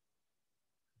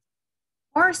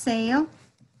for sale,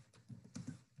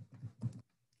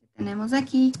 que tenemos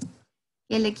aquí,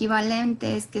 que el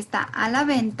equivalente es que está a la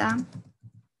venta,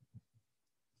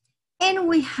 and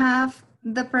we have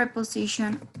the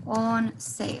preposition on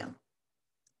sale.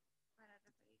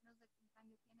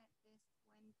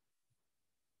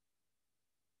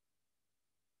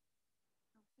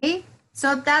 Okay,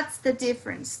 so that's the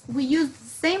difference. We use the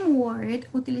same word,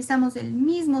 utilizamos el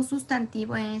mismo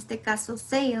sustantivo, en este caso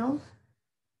sale,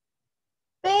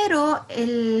 pero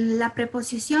la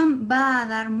preposición va a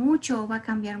dar mucho, va a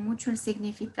cambiar mucho el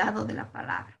significado de la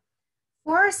palabra.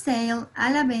 For sale,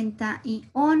 a la venta, y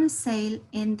on sale,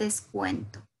 en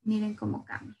descuento. Miren cómo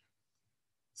cambia.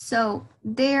 So,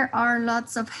 there are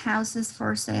lots of houses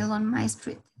for sale on my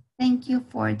street. Thank you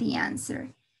for the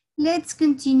answer. Let's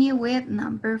continue with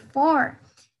number 4.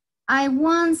 I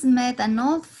once met an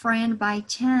old friend by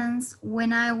chance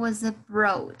when I was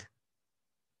abroad.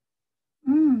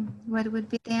 What would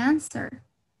be the answer?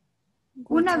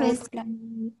 Una vez. Without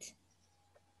planning it.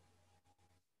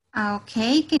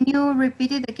 Okay, can you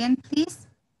repeat it again, please?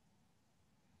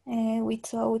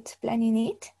 Without planning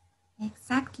it.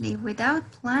 Exactly,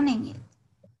 without planning it.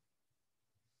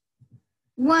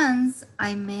 Once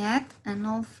I met an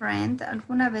old friend.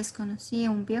 Alguna vez conocí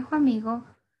a un viejo amigo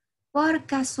por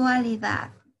casualidad,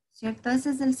 ¿cierto?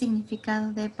 Ese es el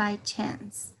significado de by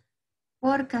chance,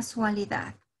 por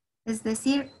casualidad. Es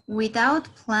decir, without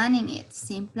planning it,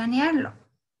 sin planearlo.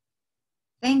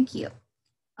 Thank you.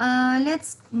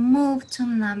 Let's move to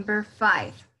number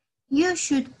 5. You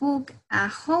should book a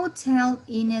hotel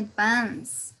in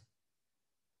advance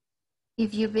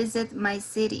if you visit my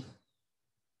city.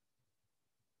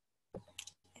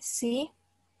 See,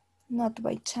 not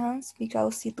by chance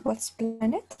because it was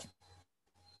planned.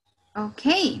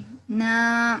 Okay,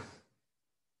 now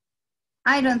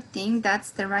I don't think that's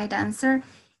the right answer.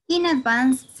 In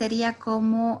advance sería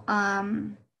como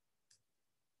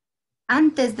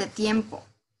antes de tiempo,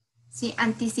 ¿sí?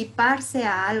 Anticiparse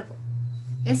a algo.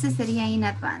 Ese sería in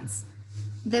advance.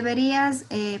 Deberías,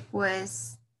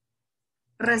 pues,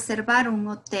 reservar un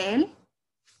hotel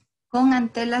con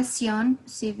antelación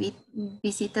si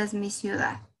visitas mi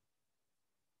ciudad.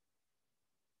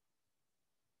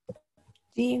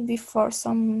 G, before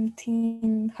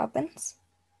something happens.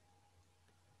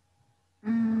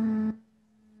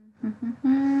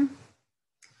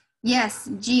 Yes,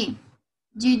 G.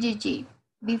 G.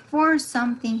 Before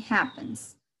something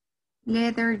happens.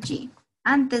 Letter G.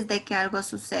 Antes de que algo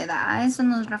suceda. A eso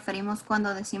nos referimos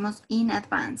cuando decimos in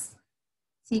advance.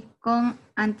 Sí, con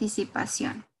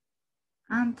anticipación.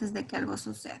 Antes de que algo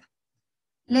suceda.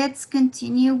 Let's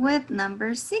continue with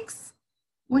number 6.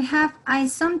 We have, I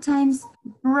sometimes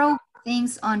broke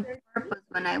things on purpose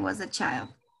when I was a child.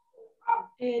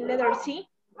 Letter C.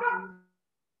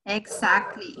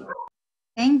 Exactly.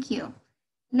 Thank you.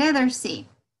 Letter C.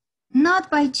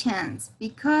 Not by chance,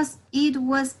 because it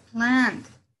was planned.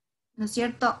 ¿No es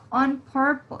cierto? On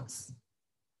purpose.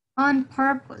 On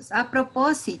purpose. A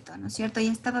propósito, ¿no es cierto?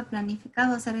 Ya estaba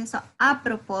planificado hacer eso a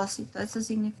propósito. Eso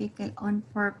significa el on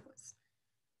purpose.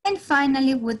 And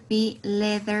finally would be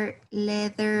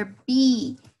letter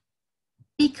B.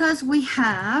 Because we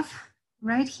have,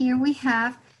 right here we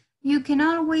have, you can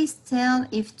always tell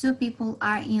if two people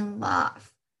are in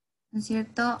love. ¿No es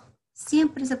cierto?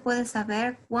 Siempre se puede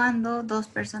saber cuando dos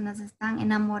personas están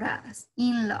enamoradas,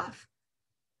 in love.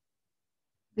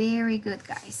 Very good,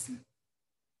 guys.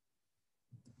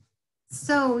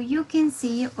 So you can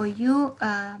see or you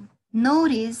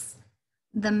notice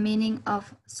the meaning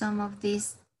of some of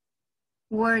these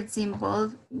words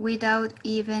involved without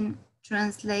even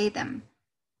translate them.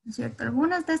 ¿No es cierto?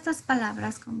 Algunas de estas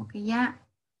palabras como que ya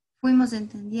fuimos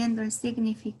entendiendo el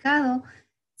significado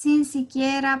sin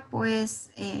siquiera pues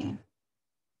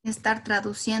estar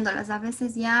traduciéndolas. A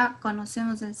veces ya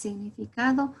conocemos el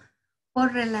significado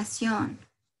por relación.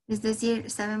 Es decir,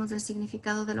 sabemos el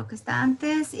significado de lo que está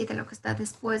antes y de lo que está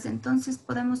después. Entonces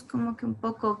podemos como que un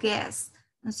poco guess,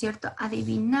 ¿no es cierto?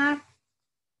 Adivinar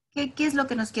qué es lo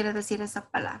que nos quiere decir esa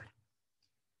palabra.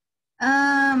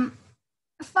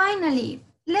 Finally,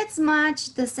 let's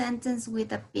match the sentence with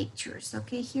the pictures.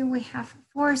 Okay, here we have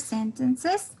 4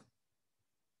 sentences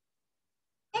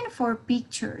and 4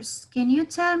 pictures. Can you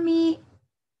tell me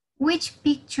which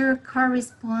picture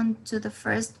corresponds to the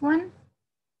first one?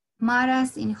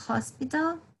 Mara's in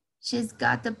hospital. She's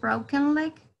got a broken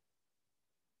leg.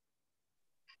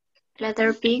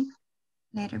 Letter B.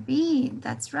 Letter B,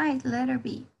 that's right, letter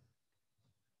B.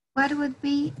 What would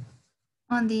be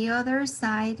on the other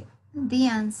side the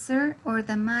answer or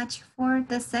the match for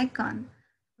the second?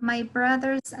 My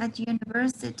brother's at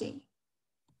university.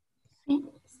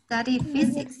 Study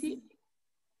physics.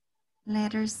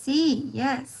 Letter C,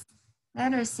 yes.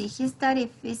 Letter C, he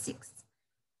studied physics.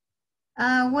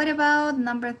 What about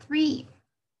number 3?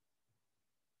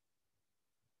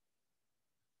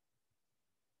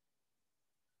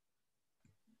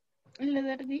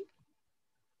 Letter D.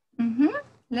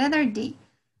 Letter D.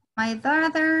 My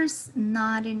daughter's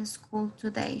not in school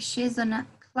today. She's on a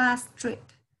class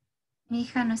trip. Mi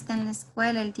hija no está en la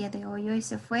escuela el día de hoy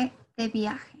se fue de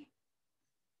viaje.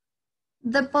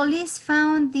 The police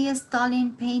found the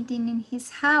stolen painting in his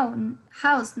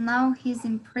house. Now he's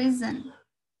in prison.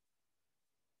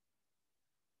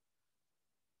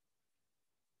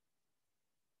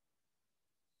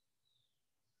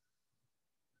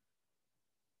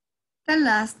 The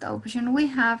last option we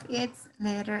have is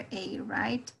letter A,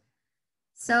 right?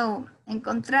 So,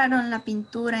 encontraron la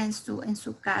pintura en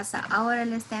su casa. Ahora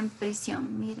él está en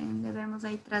prisión. Miren, le vemos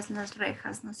ahí tras las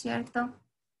rejas, ¿no es cierto?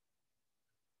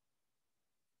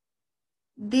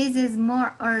 This is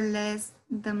more or less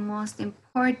the most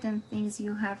important things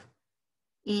you have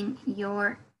in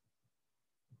your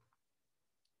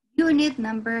unit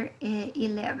number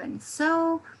 11.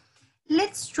 So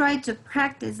let's try to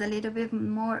practice a little bit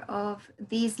more of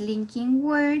these linking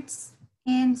words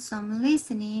and some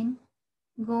listening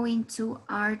going to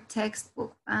our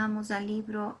textbook. Vamos al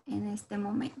libro en este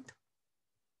momento.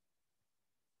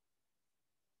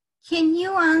 Can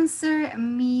you answer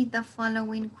me the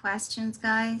following questions,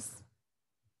 guys?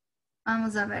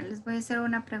 Vamos a ver, les voy a hacer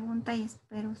una pregunta y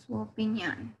espero su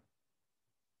opinión.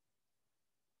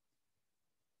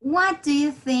 What do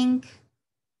you think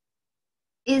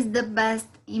is the best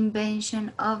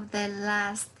invention of the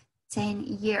last 10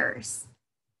 years?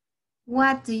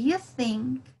 What do you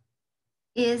think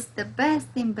is the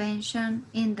best invention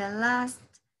in the last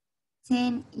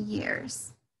 10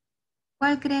 years?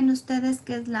 ¿Cuál creen ustedes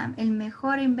que es el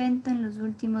mejor invento en los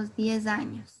últimos 10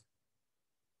 años?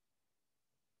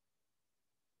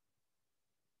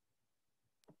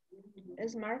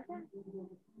 Smartphone.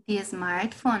 The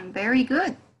smartphone, very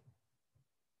good.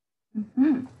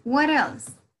 What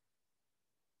else?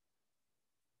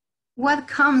 What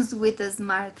comes with a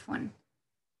smartphone?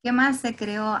 ¿Qué más se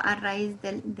creó a raíz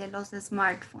de los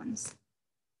smartphones?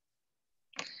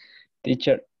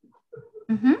 Teacher,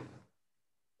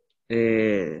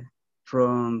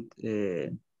 from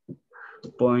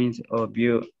point of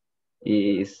view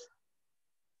is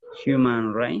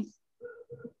human rights.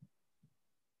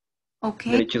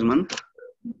 Okay. Derechos humanos.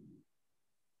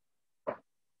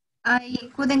 I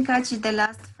couldn't catch the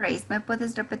last phrase. ¿Me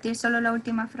puedes repetir solo la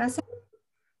última frase?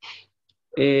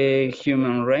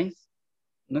 Human rights.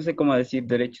 No sé cómo decir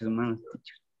derechos humanos,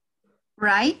 teacher.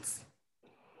 Rights.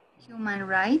 Human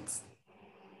rights.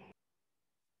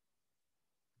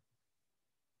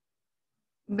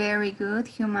 Very good.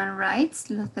 Human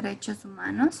rights. Los derechos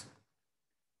humanos.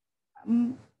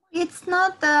 It's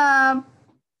not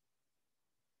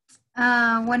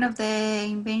one of the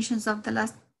inventions of the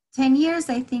last 10 years.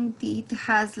 I think it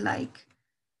has like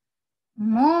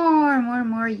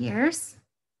more years.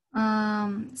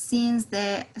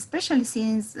 Especially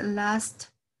since the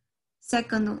last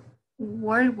Second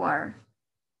World War,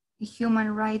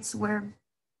 human rights were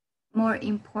more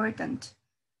important.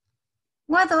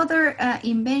 What other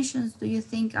inventions do you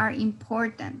think are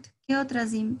important? ¿Qué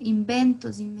otras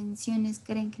invenciones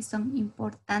creen que son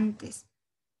importantes?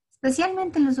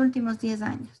 Especialmente en los últimos 10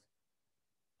 años.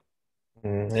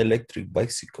 Electric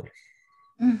bicycle.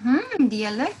 The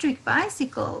electric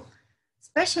bicycle.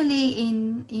 Especially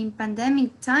in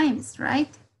pandemic times, right?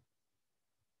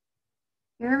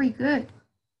 Very good.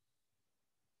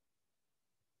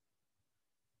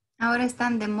 Ahora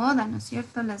están de moda, ¿no es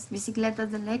cierto? Las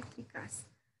bicicletas eléctricas.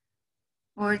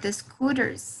 Or the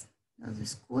scooters. Los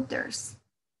scooters.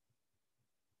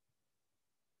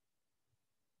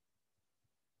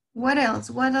 What else?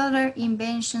 What other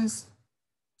inventions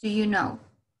do you know?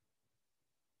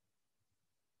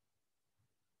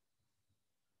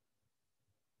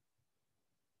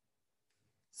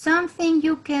 Something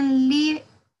you cannot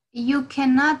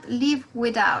live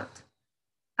without.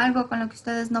 Algo con lo que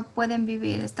ustedes no pueden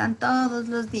vivir. Están todos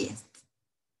los días.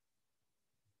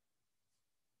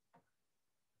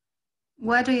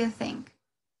 What do you think?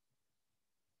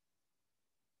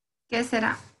 ¿Qué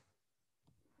será?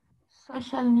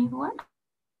 Social network.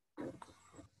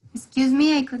 Excuse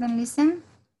me, I couldn't listen.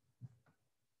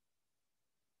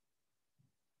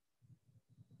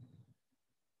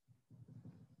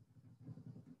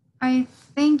 I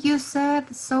think you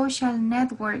said social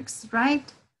networks,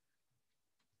 right?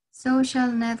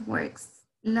 Social networks,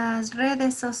 las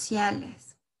redes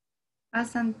sociales.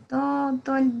 Pasan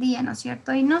todo el día, ¿no es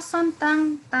cierto? Y no son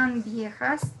tan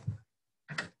viejas.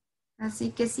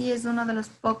 Así que sí es uno de los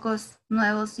pocos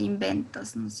nuevos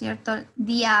inventos, ¿no es cierto?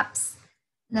 The apps,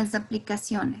 las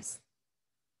aplicaciones.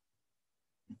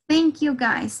 Thank you,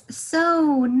 guys.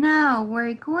 So now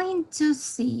we're going to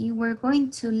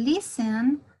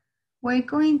listen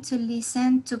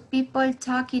to people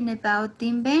talking about the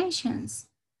inventions.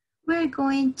 We're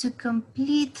going to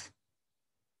complete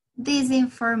this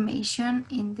information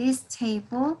in this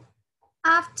table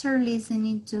after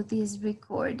listening to this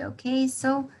record, okay?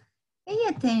 So pay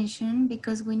attention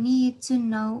because we need to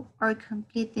know or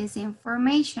complete this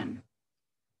information.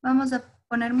 Vamos a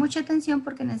poner mucha atención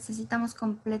porque necesitamos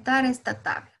completar esta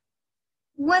tabla.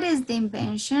 What is the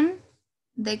invention?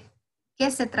 ¿Qué ¿Qué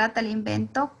se trata el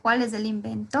invento? ¿Cuál es el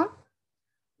invento?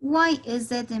 Why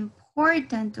is it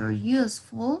important or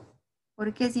useful?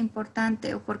 ¿Por qué es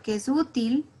importante o por qué es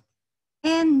útil?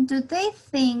 And do they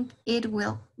think it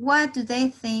will? What do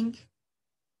they think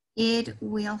it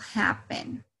will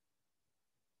happen?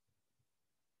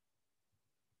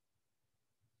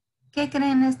 ¿Qué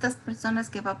creen estas personas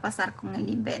que va a pasar con el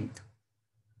invento?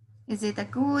 Is it a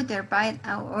good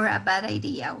or a bad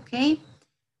idea? Okay.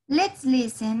 Let's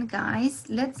listen, guys.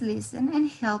 Let's listen and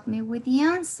help me with the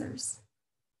answers.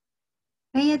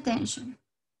 Pay attention.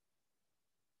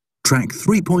 Track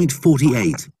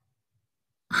 3.48.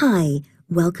 Hi,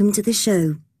 welcome to the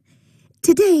show.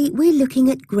 Today we're looking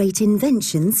at great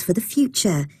inventions for the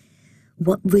future.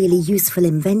 What really useful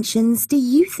inventions do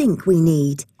you think we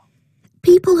need?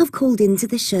 People have called into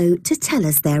the show to tell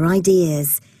us their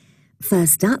ideas.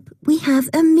 First up, we have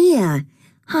Amir.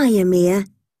 Hi, Amir.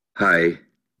 Hi.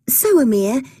 So,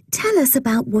 Amir, tell us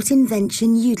about what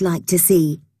invention you'd like to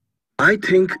see. I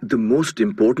think the most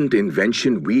important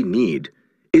invention we need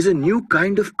is a new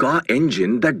kind of car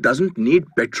engine that doesn't need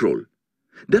petrol.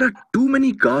 There are too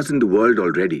many cars in the world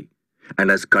already, and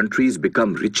as countries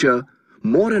become richer,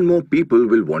 more and more people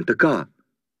will want a car.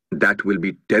 That will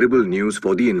be terrible news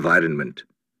for the environment.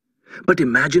 But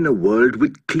imagine a world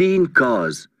with clean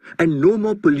cars and no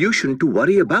more pollution to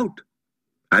worry about.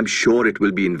 I'm sure it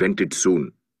will be invented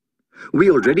soon.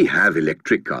 We already have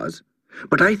electric cars,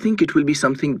 but I think it will be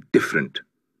something different.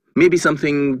 Maybe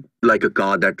something like a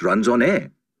car that runs on air.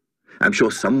 I'm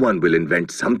sure someone will invent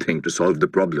something to solve the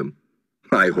problem.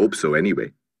 I hope so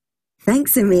anyway.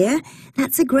 Thanks, Amir.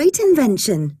 That's a great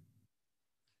invention.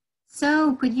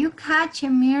 So, could you catch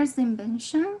Amir's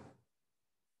invention?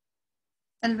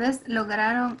 Tal vez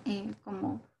lograron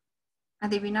como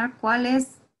adivinar cuál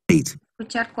es,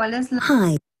 escuchar cuál es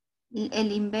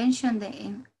el invention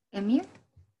de Amir.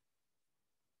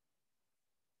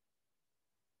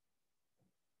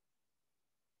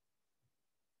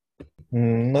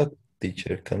 No,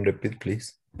 teacher, can repeat,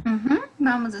 please.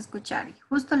 Vamos a escuchar.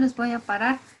 Justo les voy a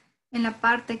parar en la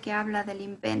parte que habla del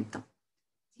invento.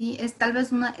 Sí, tal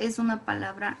vez es una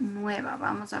palabra nueva.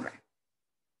 Vamos a ver.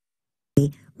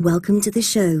 Welcome to the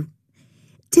show.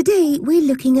 Today we're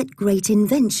looking at great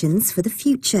inventions for the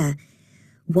future.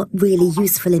 What really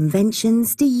useful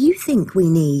inventions do you think we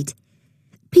need?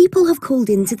 People have called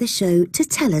into the show to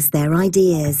tell us their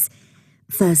ideas.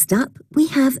 First up, we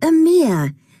have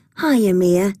Amir. Hi,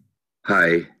 Amir.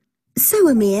 Hi. So,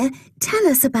 Amir, tell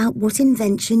us about what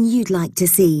invention you'd like to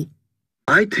see.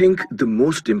 I think the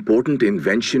most important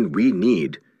invention we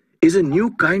need is a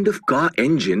new kind of car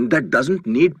engine that doesn't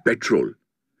need petrol.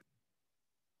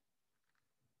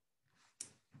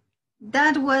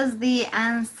 That was the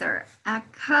answer.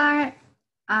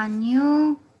 A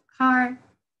new car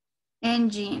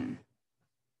engine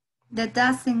that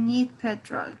doesn't need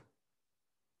petrol.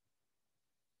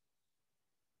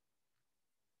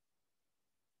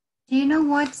 Do you know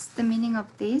what's the meaning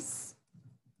of this?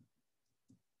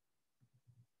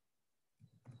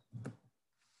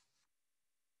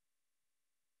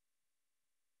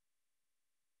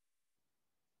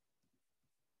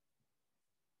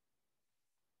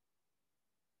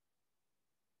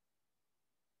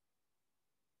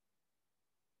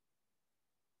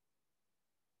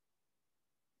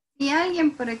 Si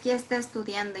alguien por aquí está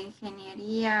estudiando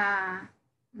ingeniería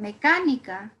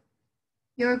mecánica,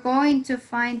 you're going to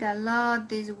find a lot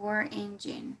this word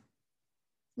engine.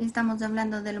 Estamos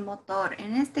hablando del motor.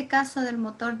 En este caso del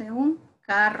motor de un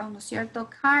carro, ¿no es cierto?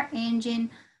 Car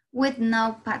engine with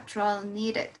no petrol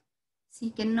needed. Sí,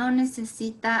 que no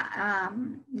necesita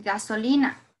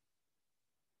gasolina.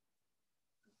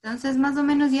 Entonces, más o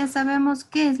menos ya sabemos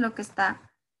qué es lo que está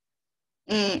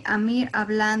Amir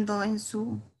hablando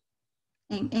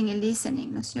en el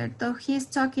listening, ¿no es cierto? He's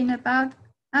talking about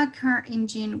a car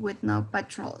engine with no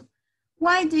petrol.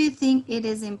 Why do you think it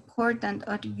is important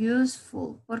or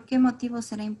useful? ¿Por qué motivo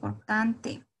será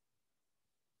importante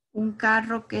un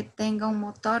carro que tenga un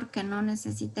motor que no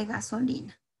necesite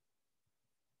gasolina?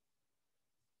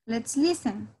 Let's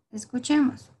listen.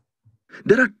 Escuchemos.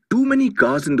 There are too many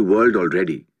cars in the world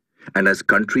already, and as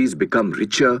countries become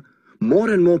richer, more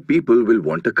and more people will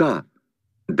want a car.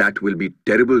 That will be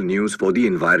terrible news for the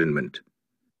environment.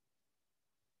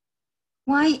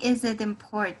 Why is it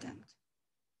important?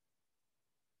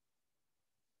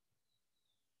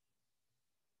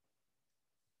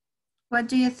 What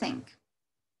do you think?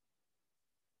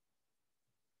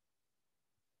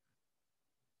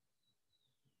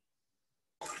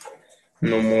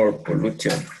 No more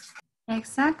pollution.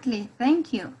 Exactly,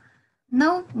 thank you.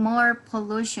 No more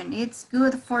pollution. It's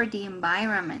good for the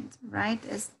environment, right?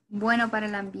 bueno para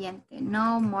el ambiente.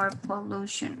 No more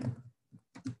pollution.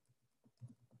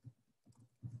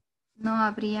 No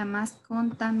habría más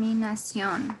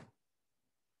contaminación.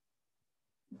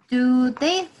 Do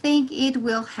they think it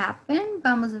will happen?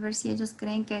 Vamos a ver si ellos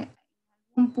creen que en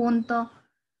algún punto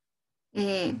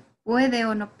puede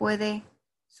o no puede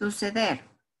suceder.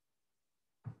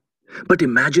 But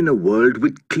imagine a world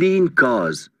with clean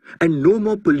cars and no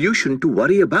more pollution to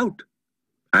worry about.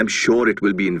 I'm sure it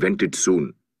will be invented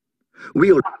soon.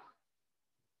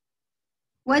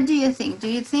 What do you think? Do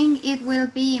you think it will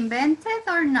be invented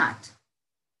or not?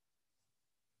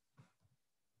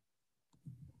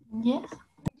 Yes.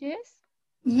 Yes.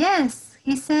 Yes,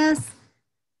 he says,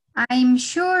 I'm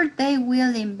sure they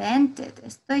will invent it.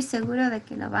 Estoy seguro de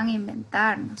que lo van a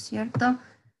inventar, ¿no es cierto?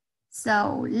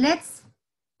 So let's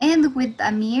end with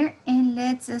Amir and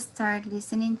let's start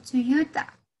listening to Yuta.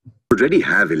 Already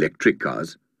have electric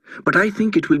cars, but I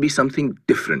think it will be something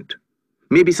different.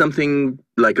 Maybe something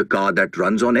like a car that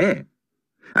runs on air.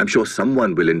 I'm sure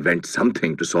someone will invent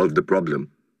something to solve the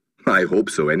problem. I hope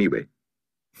so anyway.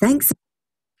 Thanks.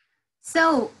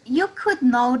 So you could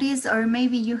notice, or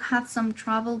maybe you had some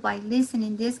trouble by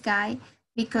listening this guy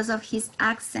because of his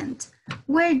accent.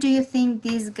 Where do you think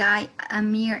this guy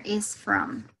Amir is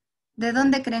from? ¿De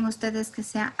dónde creen ustedes que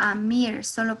sea Amir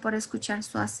solo por escuchar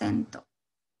su acento?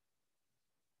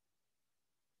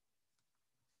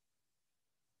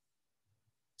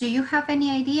 Do you have any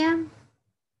idea?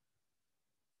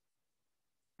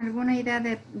 ¿Alguna idea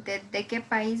de qué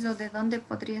país o de dónde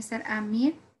podría ser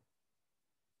Amir?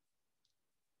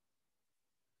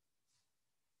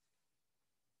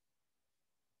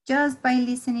 Just by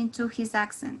listening to his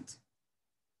accent.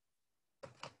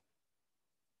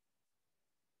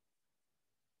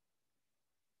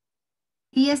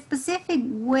 The specific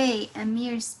way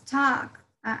Amir is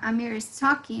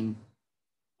talking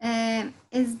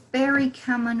is very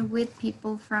common with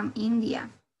people from India.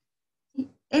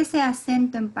 Ese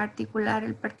acento en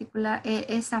particular,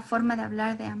 esa forma de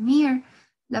hablar de Amir,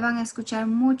 la van a escuchar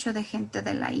mucho de gente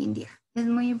de la India. Es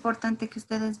muy importante que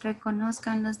ustedes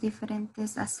reconozcan los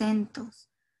diferentes acentos.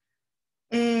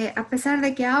 A pesar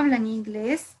de que hablan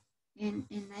inglés en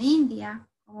la India,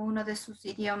 como uno de sus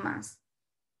idiomas,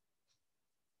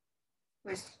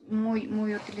 pues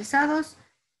muy utilizados,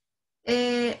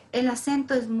 el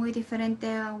acento es muy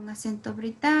diferente a un acento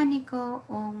británico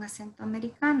o un acento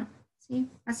americano, ¿sí?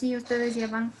 Así ustedes ya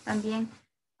van también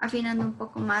afinando un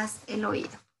poco más el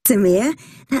oído. Samir,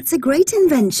 that's a great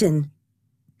invention.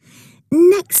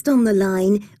 Next on the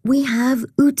line, we have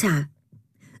Uta.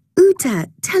 Uta,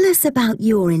 tell us about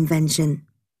your invention.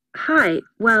 Hi,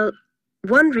 well,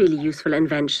 one really useful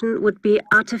invention would be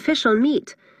artificial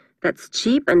meat that's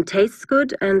cheap and tastes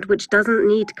good and which doesn't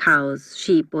need cows,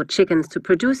 sheep or chickens to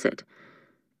produce it.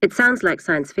 It sounds like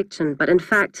science fiction, but in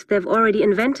fact, they've already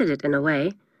invented it in a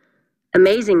way.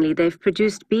 Amazingly, they've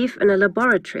produced beef in a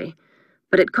laboratory,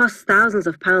 but it costs thousands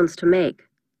of pounds to make.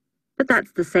 But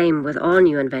that's the same with all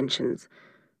new inventions.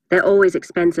 They're always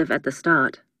expensive at the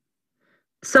start.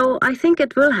 So I think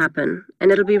it will happen,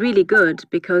 and it'll be really good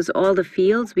because all the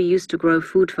fields we used to grow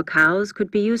food for cows could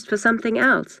be used for something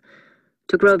else,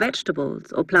 to grow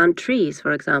vegetables or plant trees,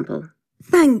 for example.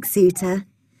 Thanks, Uta.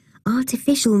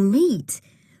 Artificial meat.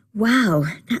 Wow,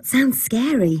 that sounds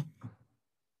scary.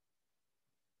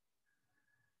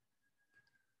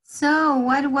 So,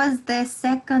 what was the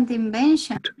second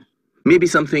invention? Maybe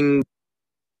something...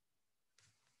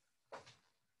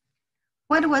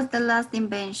 What was the last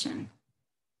invention?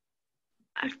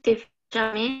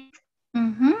 Artificial meat.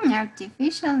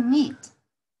 Artificial meat.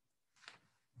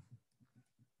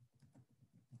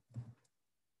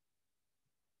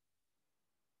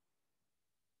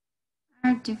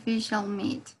 Artificial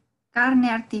meat. Carne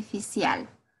artificial.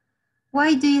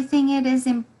 Why do you think it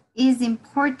is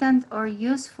important or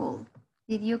useful?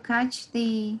 Did you catch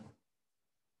the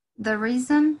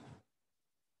reason?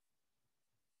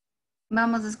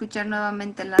 Vamos a escuchar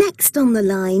nuevamente la... Next on the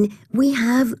line, we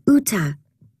have Uta.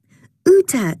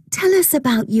 Uta, tell us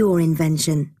about your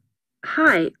invention.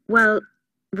 Hi, well,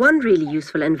 one really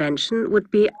useful invention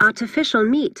would be artificial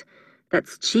meat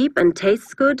that's cheap and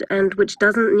tastes good and which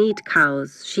doesn't need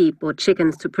cows, sheep or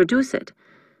chickens to produce it.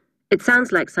 It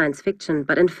sounds like science fiction,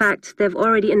 but in fact, they've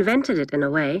already invented it in a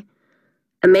way.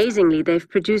 Amazingly, they've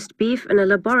produced beef in a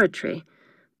laboratory,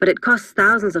 but it costs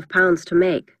thousands of pounds to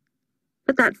make.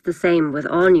 But that's the same with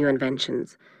all new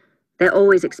inventions. They're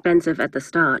always expensive at the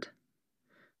start.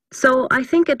 So I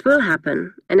think it will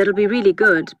happen, and it'll be really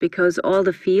good because all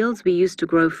the fields we used to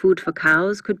grow food for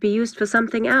cows could be used for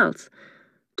something else,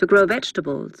 to grow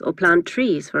vegetables or plant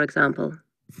trees, for example.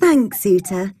 Thanks,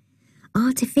 Uta.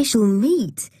 Artificial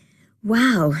meat.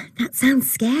 Wow, that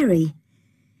sounds scary.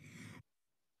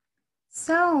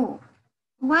 So,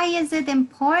 why is it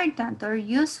important or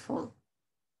useful?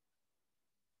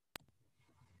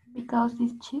 Because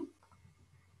it's cheap.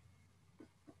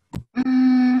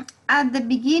 At the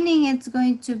beginning, it's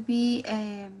going to be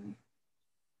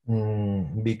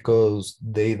Because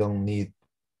they don't need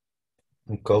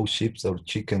cow, sheep, or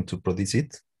chicken to produce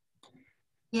it.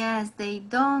 yes, they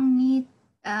don't need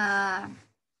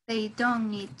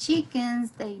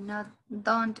chickens. They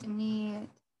don't need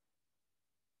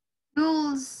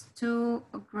tools to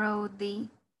grow these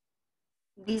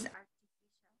artificial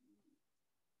meat.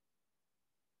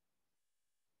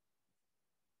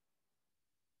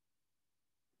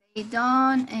 They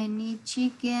don't need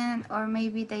chicken, or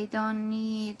maybe they don't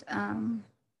need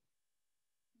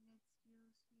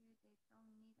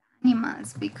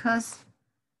animals, because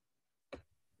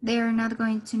they're not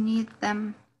going to need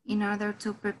them in order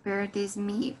to prepare this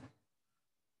meat.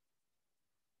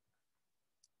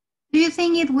 Do you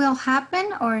think it will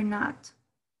happen or not?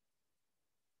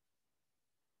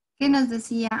 ¿Qué nos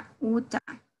decía Uta?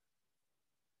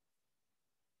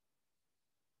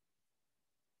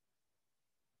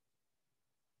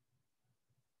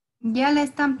 ¿Ya la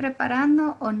están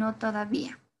preparando o no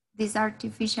todavía? This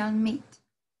artificial meat.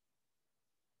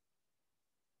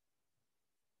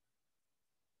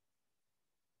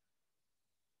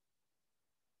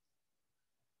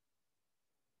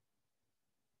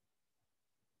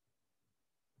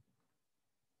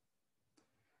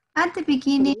 At the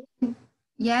beginning,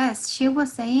 yes, she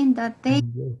was saying that they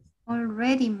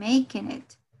already making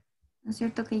it. ¿No es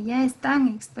cierto que ya están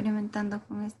experimentando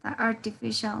con esta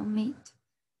artificial meat?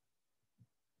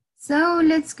 So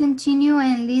let's continue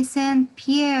and listen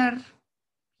Pierre's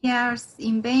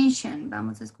invention.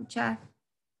 Vamos a escuchar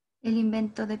el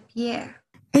invento de Pierre.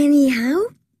 Anyhow,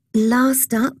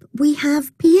 last up we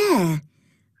have Pierre.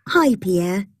 Hi,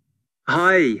 Pierre.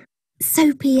 Hi.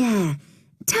 So, Pierre,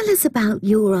 tell us about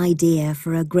your idea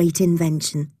for a great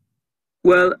invention.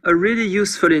 Well, a really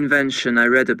useful invention I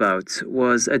read about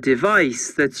was a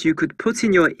device that you could put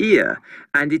in your ear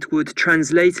and it would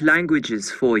translate languages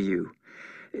for you.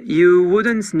 You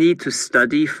wouldn't need to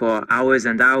study for hours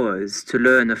and hours to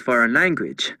learn a foreign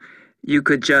language. You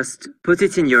could just put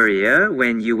it in your ear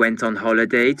when you went on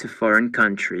holiday to foreign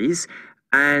countries,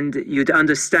 and you'd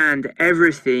understand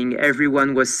everything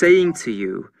everyone was saying to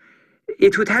you.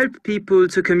 It would help people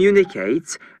to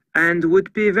communicate and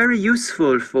would be very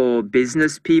useful for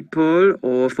business people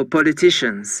or for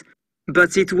politicians.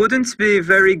 But it wouldn't be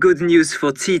very good news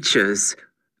for teachers.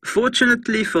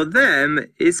 Fortunately for them,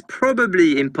 it's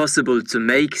probably impossible to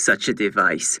make such a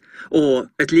device, or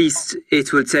at least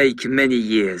it will take many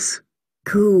years.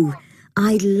 Cool.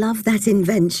 I love that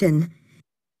invention.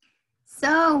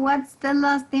 So, what's the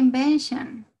last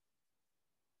invention?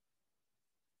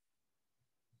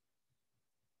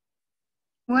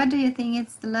 What do you think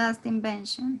is the last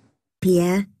invention?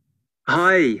 Pierre.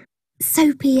 Hi.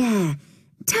 So, Pierre,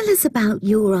 tell us about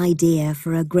your idea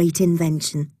for a great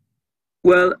invention.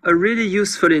 Well, a really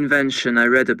useful invention I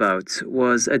read about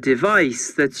was a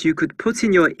device that you could put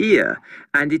in your ear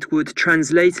and it would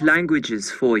translate languages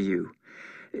for you.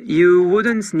 You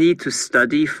wouldn't need to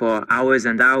study for hours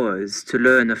and hours to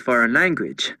learn a foreign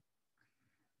language.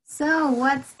 So,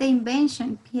 what's the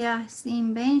invention, Pierre's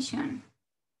invention?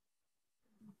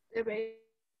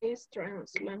 Device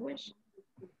trans language.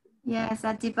 Yes,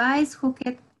 a device who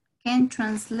can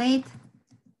translate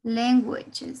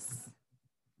languages.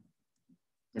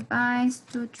 Device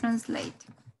to translate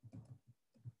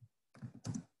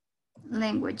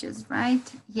languages, right?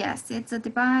 Yes, it's a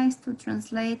device to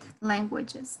translate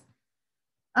languages.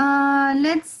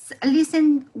 Let's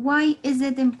listen. Why is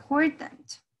it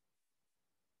important?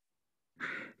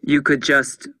 You could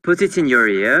just put it in your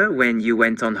ear when you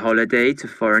went on holiday to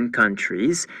foreign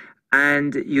countries,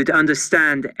 and you'd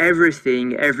understand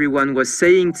everything everyone was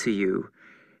saying to you.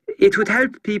 It would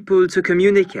help people to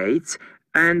communicate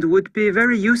and would be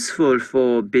very useful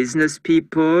for business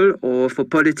people or for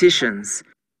politicians.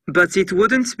 But it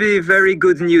wouldn't be very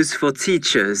good news for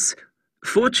teachers.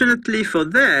 Fortunately for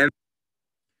them...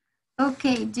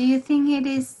 Okay, do you think it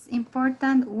is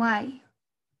important? Why?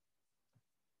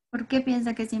 ¿Por qué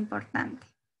piensa que es importante?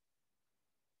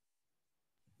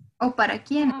 ¿O para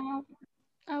quién?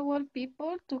 I want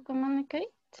people to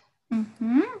communicate.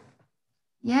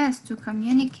 Yes, to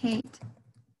communicate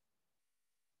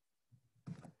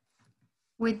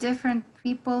with different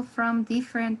people from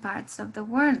different parts of the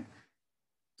world.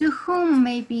 To whom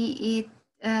may be it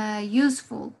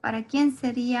useful? ¿Para quién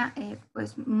sería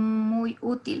pues muy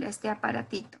útil este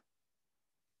aparatito?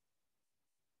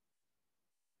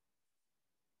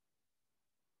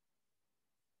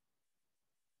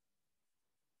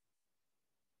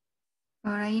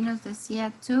 Por ahí nos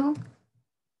decía to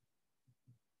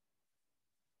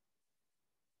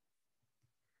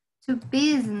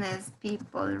business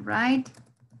people, right?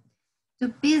 To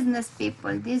business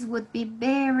people, this would be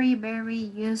very,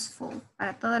 very useful.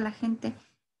 Para toda la gente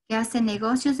que hace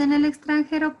negocios en el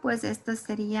extranjero, pues esto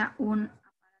sería un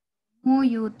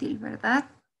muy útil, ¿verdad?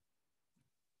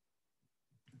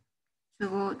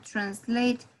 To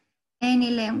translate any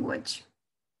language.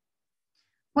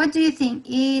 What do you think?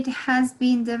 It has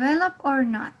been developed or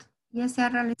not? ¿Ya se ha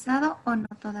realizado o no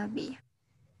todavía?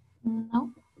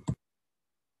 No.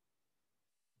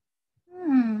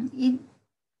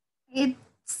 It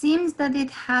seems that it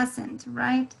hasn't,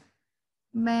 right?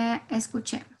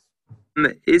 Escuchemos.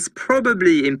 It's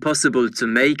probably impossible to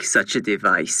make such a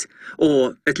device,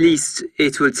 or at least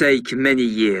it will take many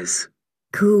years.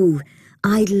 Cool.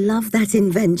 I love that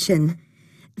invention.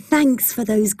 Thanks for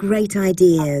those great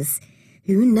ideas.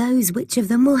 Who knows which of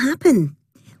them will happen?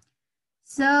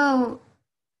 So,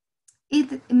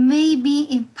 it may be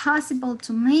impossible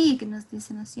to make, nos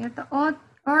dice, ¿no es cierto? Or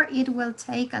it will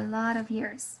take a lot of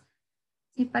years.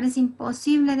 Sí, parece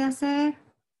imposible de hacer,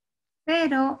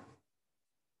 pero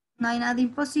no hay nada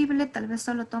imposible, tal vez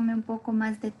solo tome un poco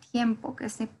más de tiempo que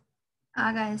se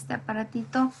haga este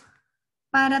aparatito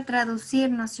para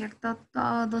traducir, ¿no es cierto?,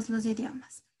 todos los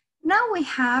idiomas. Now we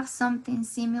have something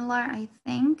similar, I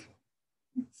think.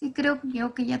 Sí, creo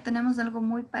yo que ya tenemos algo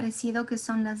muy parecido que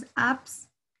son las apps.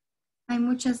 Hay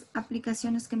muchas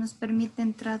aplicaciones que nos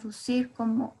permiten traducir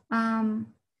como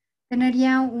tener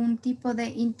ya un tipo de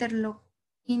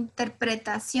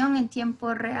interpretación en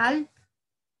tiempo real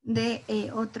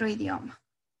de otro idioma.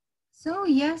 So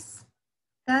yes,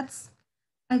 that's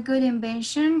a good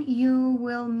invention. You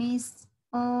will miss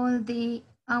all the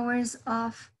hours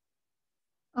of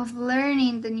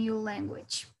learning the new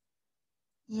language.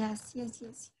 Yes.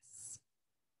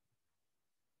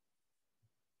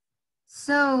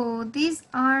 So these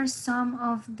are some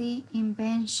of the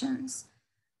inventions.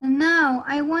 And now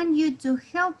I want you to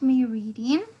help me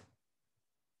reading.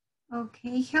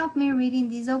 Okay, help me reading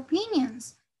these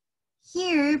opinions.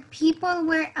 Here, people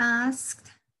were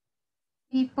asked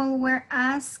the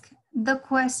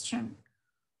question,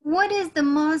 what is the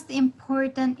most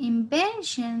important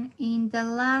invention in the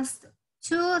last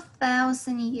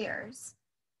 2,000 years?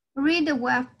 Read the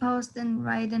web post and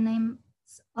write the names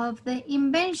of the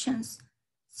inventions.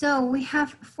 So we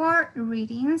have 4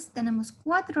 readings, tenemos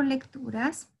 4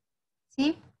 lecturas,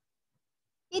 ¿sí?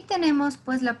 Y tenemos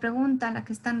pues la pregunta a la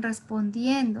que están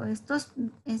respondiendo estos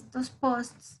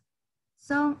posts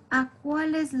son a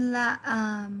cuál es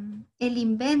el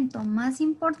invento más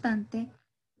importante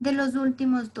de los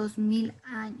últimos 2000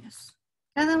 años.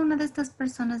 Cada una de estas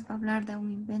personas va a hablar de un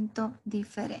invento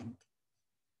diferente.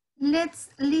 Let's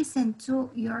listen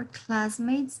to your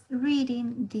classmates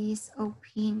reading these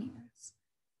opinions.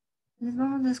 Les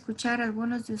vamos a escuchar a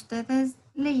algunos de ustedes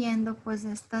leyendo pues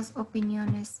estas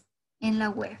opiniones en la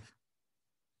web.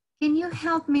 Can you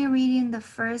help me reading the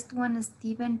first one,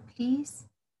 Stephen, please?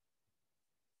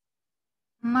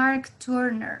 Mark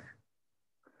Turner.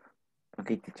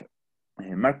 Okay, teacher.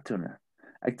 Mark Turner.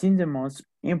 I think the most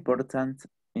important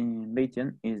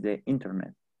invention is the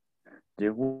internet.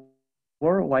 The World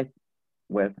Wide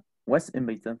Web was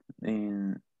invented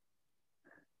in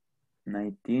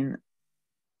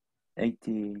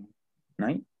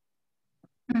 1989.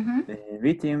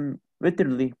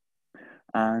 Literally,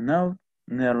 and now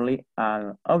nearly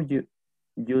all of you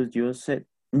use it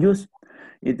in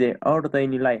our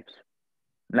daily lives.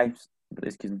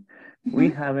 Excuse me.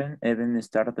 We haven't even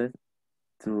started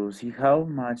to see how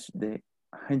much the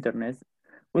internet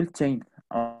will change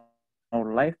our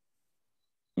life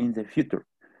in the future.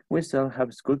 We still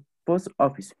have school, post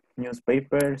office,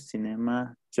 newspaper,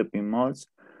 cinema, shopping malls,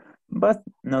 but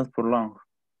not for long.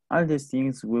 All these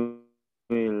things will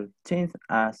change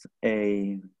as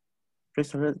a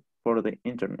result for the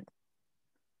internet.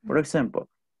 For example,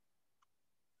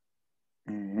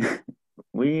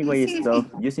 we will stop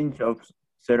using jobs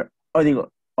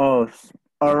of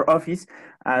our office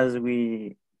as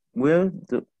we will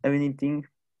do everything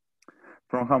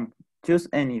from home. Choose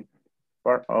any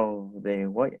part of the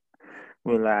way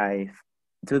we live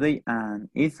today and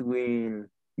it will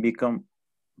become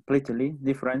completely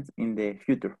different in the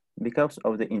future because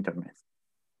of the internet.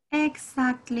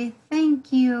 Exactly.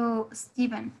 Thank you,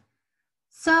 Stephen.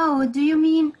 So, do you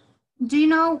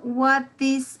know what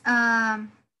this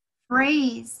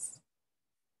phrase,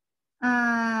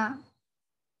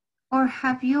 or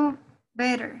have you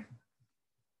better?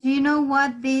 Do you know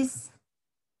what these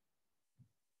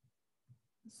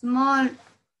small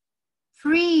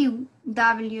 3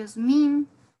 W's mean?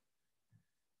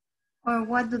 Or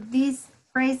what do this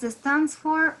phrase stands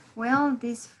for? Well,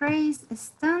 this phrase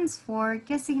stands for,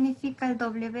 ¿qué significa el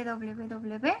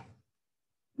www?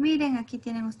 Miren, aquí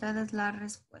tienen ustedes la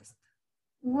respuesta.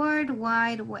 World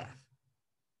Wide Web.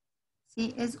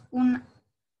 Sí, es una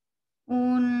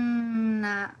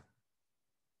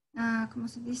 ¿cómo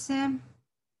se dice?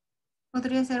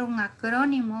 Podría ser un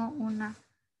acrónimo, una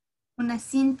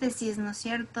síntesis, ¿no es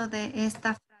cierto?, de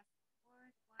esta frase.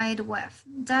 World Wide Web.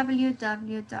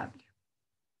 www.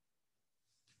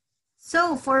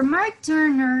 So, for Mark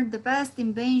Turner, the best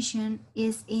invention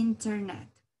is internet.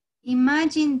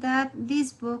 Imagine that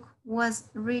this book was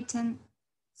written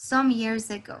some years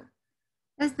ago.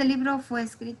 Este libro fue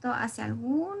escrito hace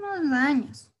algunos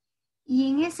años. Y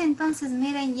en ese entonces,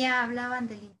 miren, ya hablaban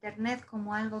del internet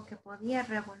como algo que podía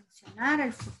revolucionar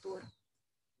el futuro.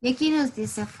 Y aquí nos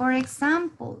dice, for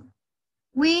example,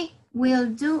 we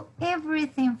will do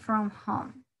everything from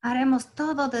home. Haremos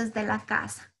todo desde la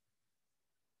casa.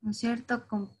 ¿No es cierto?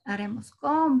 Haremos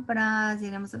compras,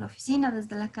 iremos a la oficina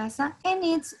desde la casa. And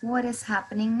it's what is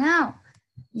happening now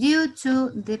due to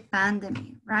the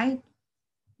pandemic, right?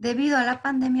 Debido a la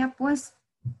pandemia, pues,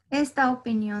 esta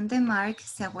opinión de Mark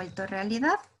se ha vuelto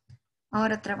realidad.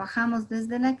 Ahora trabajamos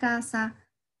desde la casa,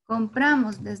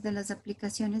 compramos desde las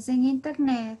aplicaciones en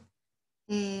internet,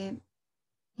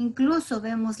 incluso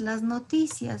vemos las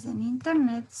noticias en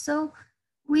internet. So,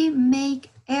 we make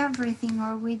everything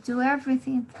or we do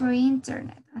everything through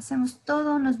internet. Hacemos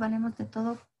todo, nos valemos de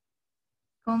todo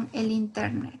con el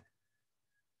internet.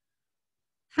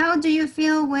 How do you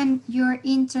feel when your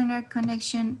internet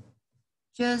connection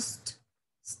just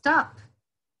stop?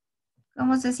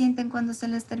 ¿Cómo se sienten cuando se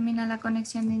les termina la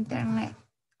conexión de internet?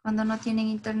 Cuando no tienen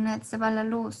internet, se va la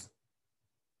luz.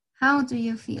 How do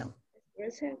you feel?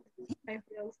 Stressed. I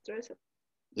feel stressed.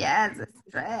 Yes,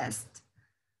 stressed.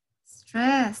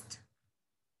 Stressed.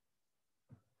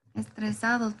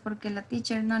 Estresados porque la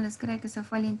teacher no les cree que se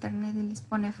fue el internet y les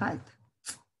pone falta.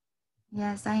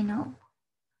 Yes, I know.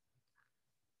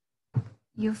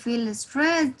 You feel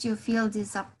stressed, you feel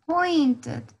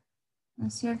disappointed, ¿no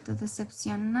es cierto?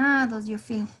 Decepcionados, you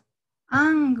feel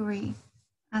angry,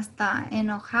 hasta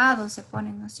enojados se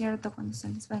ponen, ¿no es cierto? Cuando se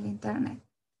les va el internet.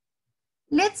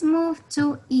 Let's move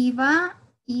to Eva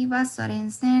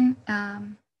Sorensen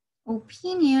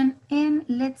opinion, and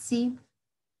let's see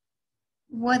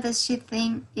what does she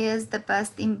think is the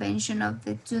best invention of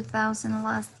the 2000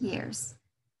 last years.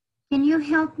 Can you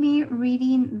help me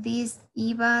reading this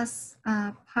Eva's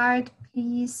part,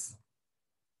 please?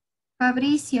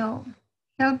 Fabricio,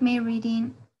 help me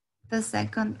reading the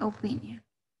second opinion.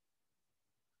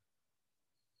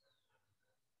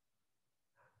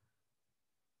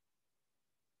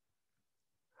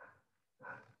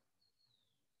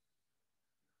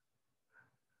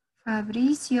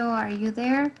 Fabricio, are you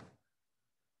there?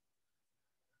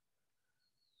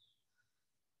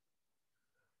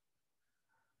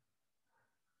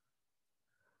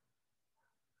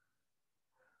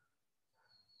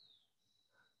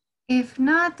 If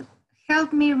not,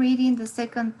 help me reading the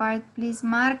second part, please,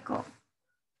 Marco.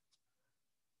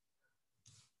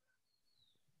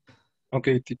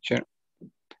 Okay, teacher.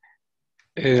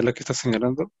 La que está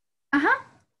señalando. Ajá.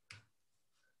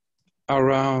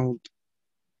 Around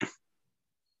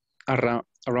 100.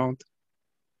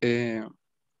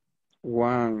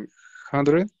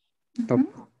 No,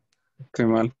 estoy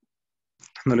mal.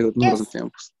 No le doy números de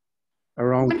tiempos.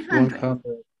 Around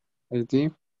 100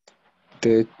 AD,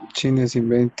 the Chinese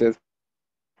invented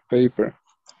paper,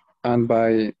 and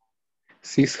by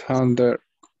 600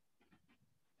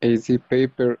 AD,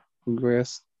 paper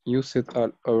was used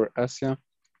all over Asia.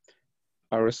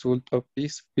 As a result of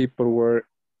this, people were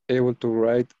able to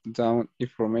write down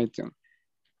information,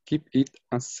 keep it,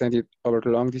 and send it over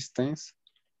long distance.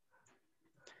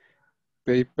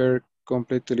 Paper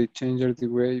completely changed the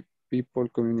way people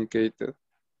communicated,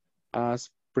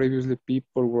 as previously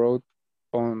people wrote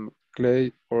on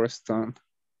clay or stone,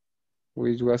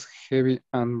 which was heavy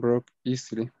and broke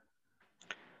easily.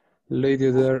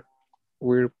 Later there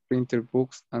were printed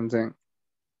books, and then,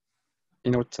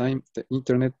 in our time, the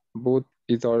internet, but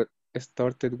it all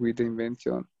started with the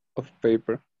invention of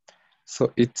paper.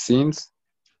 So it seems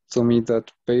to me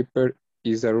that paper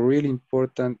is a really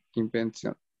important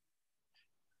invention,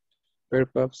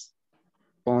 perhaps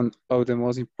one of the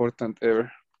most important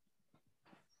ever.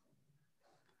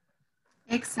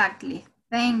 Exactly,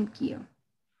 thank you.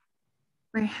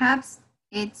 Perhaps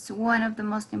it's one of the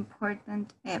most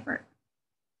important ever.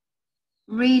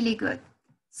 Really good.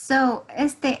 So,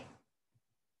 este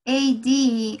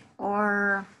AD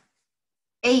or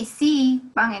AC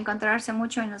van a encontrarse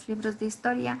mucho en los libros de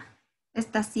historia.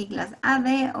 estas siglas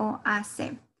AD o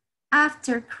AC.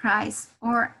 After Christ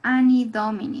or Anni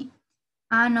Domini.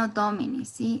 Anno Domini,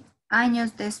 ¿sí?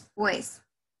 Años después.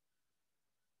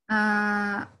 After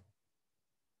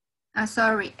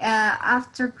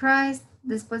Christ,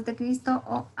 después de Cristo,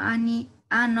 o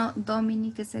Anno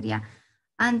Domini, que sería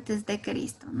antes de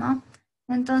Cristo, ¿no?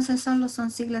 Entonces solo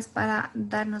son siglas para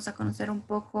darnos a conocer un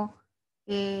poco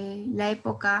la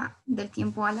época del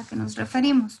tiempo a la que nos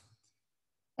referimos.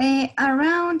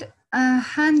 Around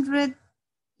 100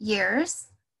 years,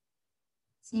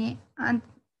 ¿sí?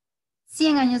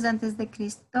 100 años antes de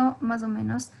Cristo, más o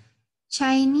menos,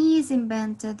 Chinese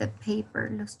invented the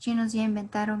paper. Los chinos ya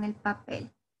inventaron el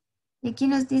papel. Y aquí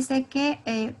nos dice que,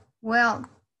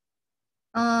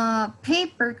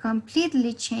 paper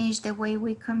completely changed the way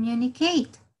we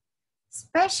communicate,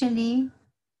 especially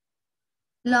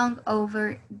long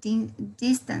over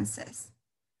distances.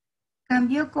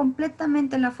 Cambió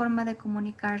completamente la forma de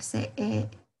comunicarse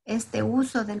este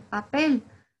uso del papel.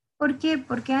 ¿Por qué?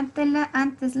 Porque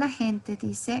antes la gente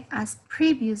dice, as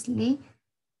previously,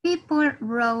 people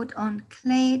wrote on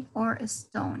clay or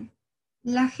stone.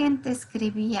 La gente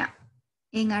escribía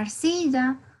en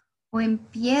arcilla o en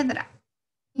piedra.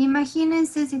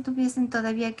 Imagínense si tuviesen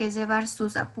todavía que llevar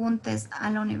sus apuntes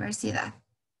a la universidad.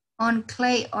 On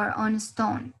clay or on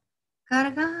stone.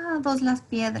 Cargados las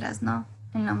piedras, ¿no?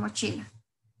 En la mochila.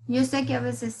 Yo sé que a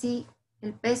veces sí,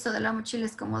 el peso de la mochila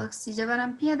es como si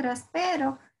llevaran piedras,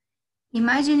 pero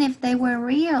imagine if they were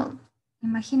real.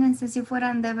 Imagínense si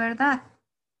fueran de verdad.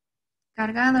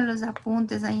 Cargados los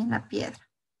apuntes ahí en la piedra.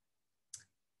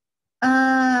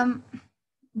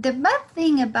 The bad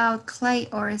thing about clay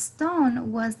or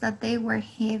stone was that they were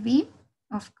heavy,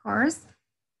 of course.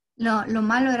 Lo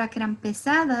malo era que eran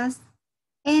pesadas,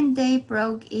 and they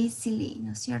broke easily,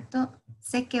 ¿no es cierto?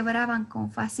 Se quebraban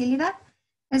con facilidad.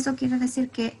 Eso quiere decir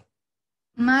que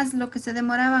más lo que se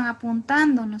demoraban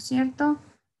apuntando, ¿no es cierto?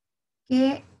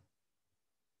 Que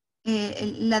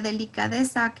la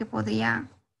delicadeza que podía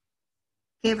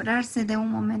quebrarse de un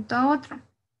momento a otro.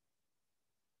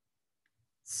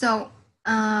 So,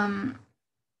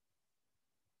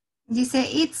 dice,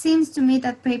 it seems to me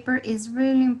that paper is a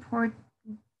really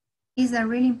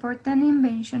important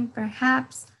invention,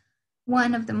 perhaps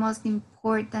one of the most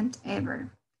important ever.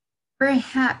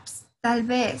 Perhaps, tal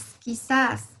vez,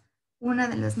 quizás, una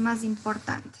de las más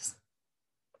importantes.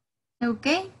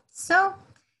 Okay, so,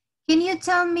 can you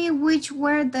tell me which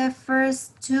were the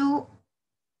first two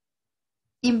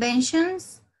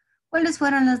inventions? ¿Cuáles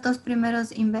fueron los dos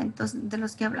primeros inventos de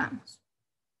los que hablamos?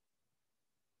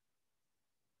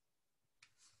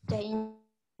 The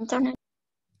internet.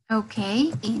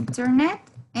 Okay, internet.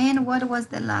 And what was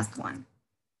the last one?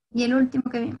 Y el último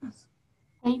que vimos.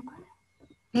 Paper.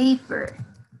 Paper.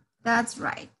 That's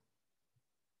right.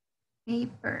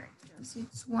 Paper.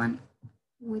 It's one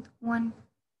with one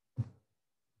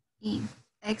E.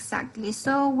 Exactly.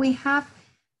 So we have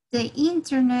the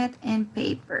internet and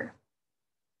paper.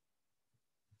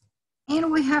 And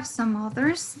we have some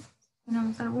others.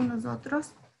 Tenemos algunos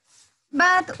otros.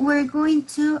 But we're going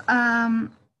to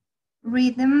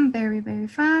read them very, very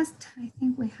fast. I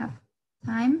think we have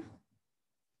time.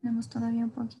 Tenemos todavía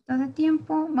un poquito de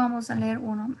tiempo. Vamos a leer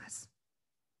uno más.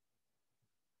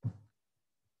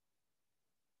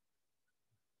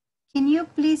 Can you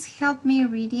please help me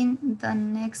reading the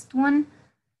next one?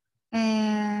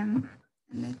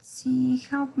 Let's see.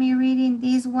 Help me reading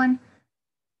this one.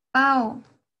 Pau.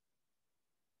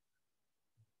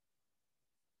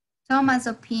 Thomas'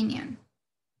 opinion.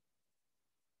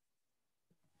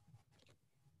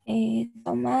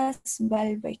 Thomas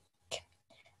Balbeck.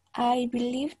 I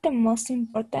believe the most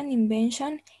important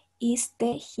invention is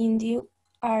the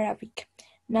Hindu-Arabic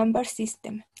number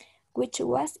system, which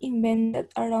was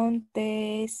invented around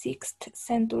the 6th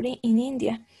century in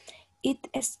India. It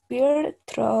spread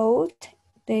throughout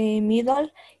the Middle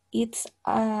East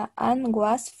and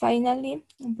was finally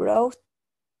brought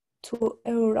to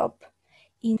Europe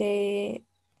in the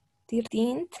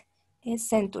 13th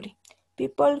century.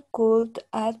 People could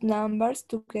add numbers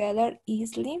together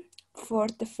easily for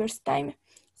the first time.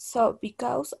 So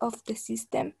because of the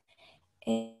system,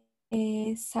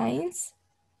 science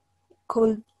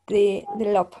could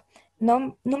develop.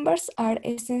 Numbers are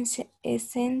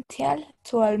essential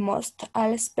to almost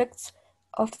all aspects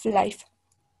of life.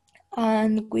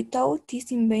 And without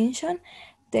this invention,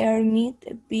 there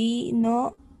might be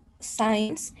no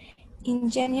science,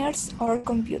 engineers, or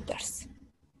computers.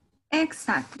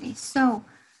 Exactly. So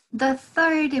the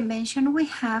third invention we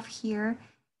have here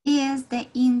is the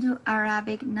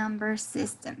Indo-Arabic number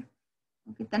system.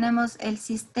 Aquí tenemos el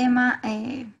sistema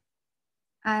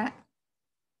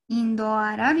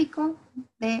indoarábico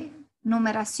de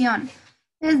numeración.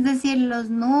 Es decir, los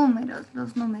números,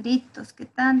 los numeritos que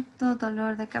tanto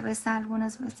dolor de cabeza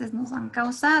algunas veces nos han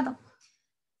causado.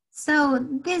 So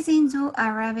this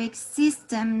Indo-Arabic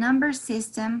system, number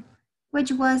system,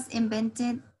 which was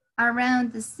invented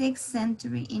around the 6th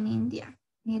century in India.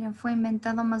 Miren, fue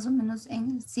inventado más o menos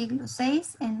en el siglo VI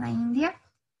en la India.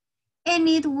 And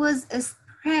it was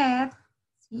spread,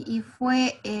 ¿sí? Y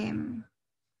fue,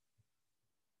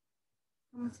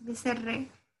 ¿cómo se dice?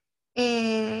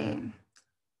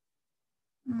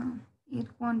 No, it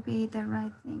won't be the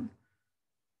right thing.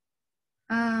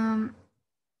 And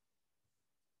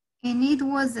it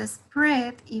was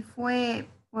spread y fue,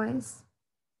 pues,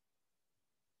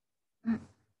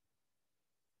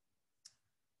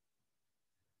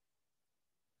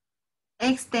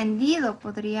 extendido,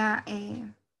 podría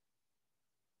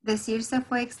decirse,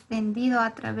 fue extendido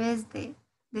a través de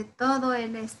todo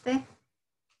el este,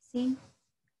 ¿sí?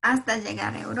 Hasta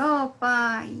llegar a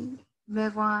Europa y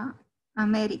luego a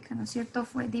América, ¿no es cierto?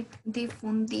 Fue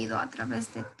difundido a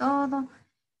través de todo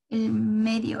el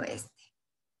Medio Oeste.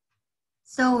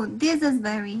 So this is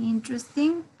very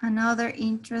interesting. Another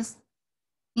interesting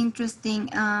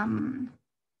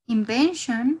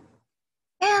invention.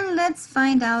 And let's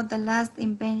find out the last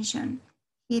invention.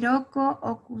 Hiroko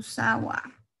Okusawa.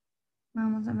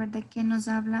 Vamos a ver de qué nos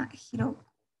habla Hiroko.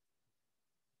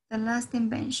 The last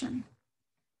invention.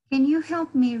 Can you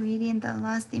help me reading the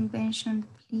last invention,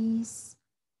 please?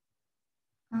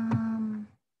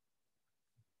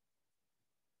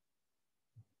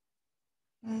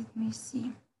 Let me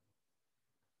see.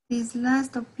 This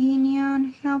last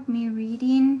opinion, help me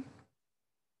reading.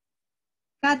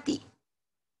 Katy.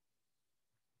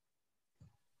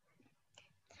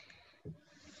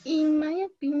 In my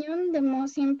opinion, the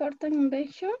most important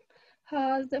invention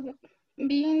has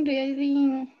been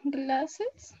reading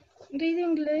glasses.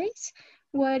 Reading glasses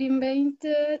were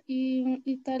invented in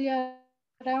Italy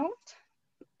around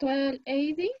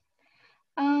 1280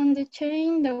 and they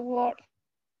changed the world.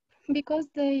 Because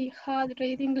they had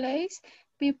reading glasses,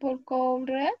 people could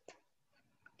read,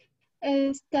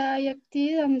 stay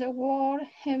active in the world,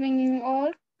 having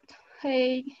all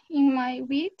in my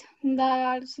week.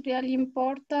 That's really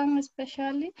important,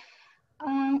 especially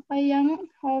I am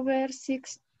over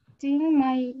 16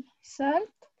 myself.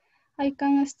 I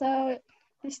can start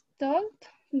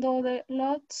do the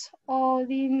lots of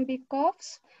things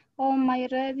because of my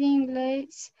reading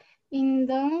glasses in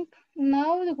them.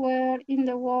 Now where in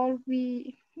the world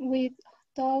we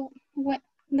without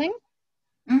them.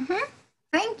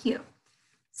 Thank you.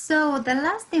 So the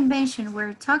last invention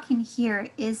we're talking here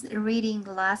is reading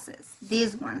glasses.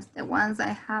 These ones, the ones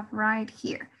I have right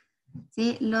here.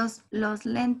 ¿Sí? Los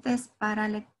lentes para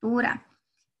lectura.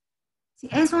 Sí,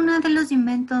 es uno de los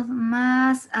inventos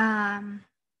más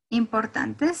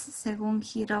importantes, según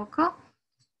Hiroko,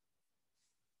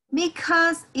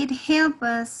 because it helps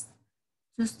us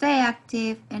to stay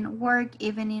active and work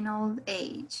even in old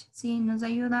age. Sí, nos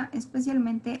ayuda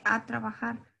especialmente a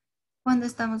trabajar cuando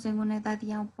estamos en una edad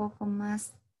ya un poco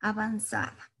más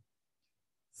avanzada.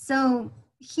 So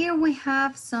here we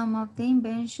have some of the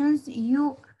inventions.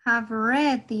 You have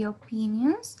read the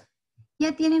opinions.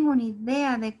 Ya tienen una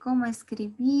idea de cómo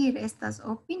escribir estas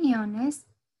opiniones.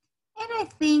 And I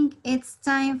think it's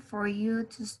time for you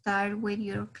to start with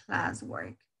your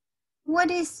classwork. What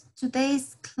is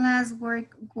today's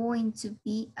classwork going to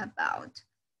be about?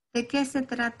 ¿De qué se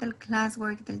trata el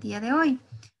classwork del día de hoy?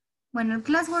 Bueno, el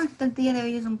classwork del día de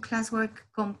hoy es un classwork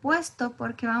compuesto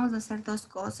porque vamos a hacer dos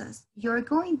cosas. You're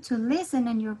going to listen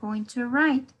and you're going to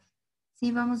write.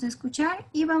 Sí, vamos a escuchar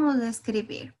y vamos a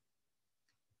escribir.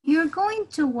 You're going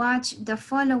to watch the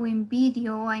following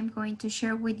video. I'm going to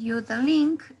share with you the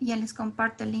link. Ya les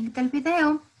comparto el link del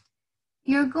video.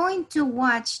 You're going to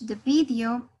watch the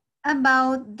video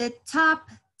about the top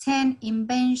 10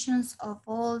 inventions of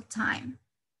all time.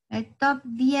 El top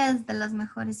 10 de las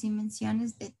mejores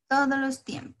invenciones de todos los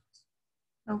tiempos.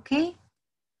 Okay?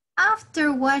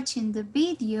 After watching the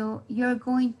video, you're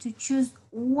going to choose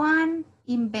one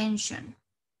invention.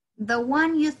 The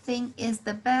one you think is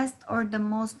the best or the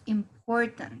most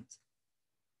important.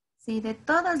 Sí, de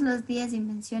todas las 10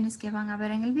 invenciones que van a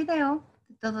ver en el video,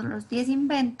 de todos los 10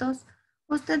 inventos,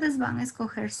 ustedes van a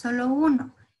escoger solo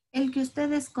uno. El que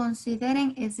ustedes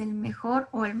consideren es el mejor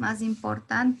o el más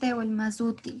importante o el más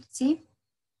útil, ¿sí?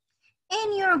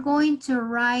 And you're going to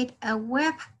write a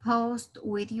web post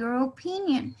with your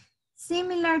opinion,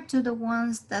 similar to the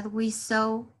ones that we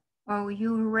saw or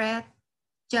you read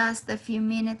just a few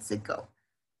minutes ago.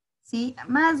 ¿Sí?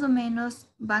 Más o menos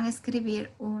van a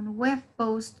escribir un web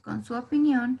post con su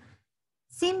opinión,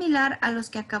 similar a los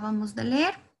que acabamos de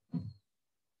leer.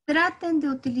 Traten de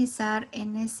utilizar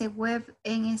en ese web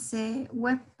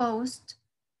post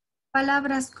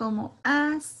palabras como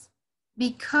as,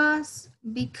 because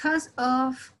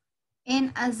of,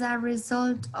 and as a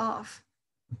result of.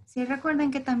 Si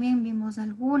recuerden que también vimos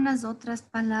algunas otras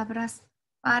palabras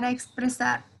para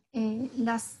expresar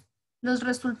los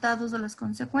resultados o las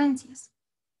consecuencias.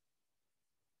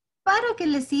 Para que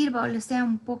les sirva o les sea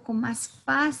un poco más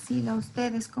fácil a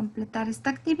ustedes completar esta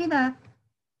actividad,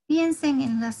 piensen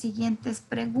en las siguientes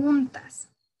preguntas.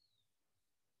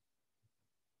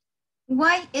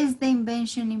 Why is the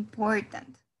invention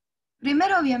important?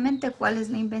 Primero, obviamente, ¿cuál es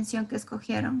la invención que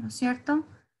escogieron, no es cierto?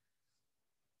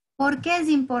 ¿Por qué es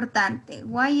importante?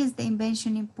 Why is the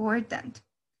invention important?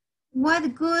 What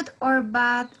good or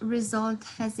bad result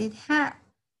has it had?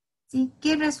 ¿Sí?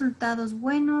 ¿Qué resultados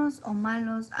buenos o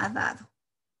malos ha dado?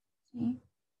 ¿Sí?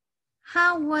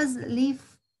 How was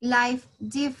life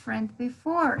different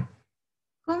before?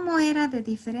 ¿Cómo era de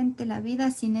diferente la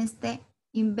vida sin este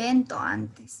invento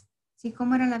antes? ¿Sí?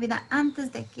 ¿Cómo era la vida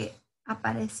antes de que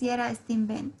apareciera este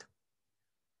invento?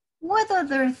 What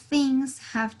other things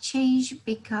have changed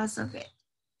because of it?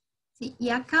 ¿Sí? Y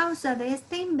a causa de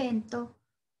este invento,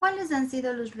 ¿cuáles han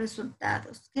sido los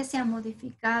resultados? ¿Qué se ha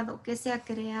modificado? ¿Qué se ha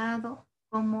creado?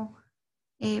 ¿Cómo,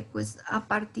 pues, a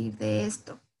partir de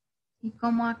esto? ¿Y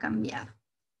cómo ha cambiado?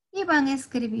 Y van a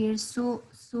escribir su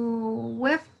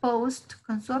web post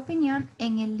con su opinión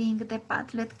en el link de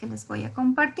Padlet que les voy a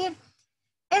compartir.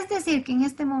 Es decir, que en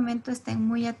este momento estén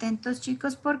muy atentos,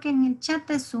 chicos, porque en el chat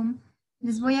de Zoom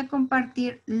les voy a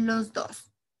compartir los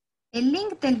dos. El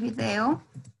link del video,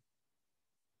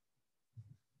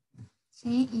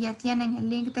 ¿sí? Ya tienen el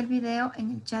link del video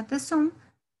en el chat de Zoom.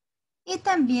 Y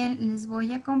también les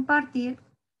voy a compartir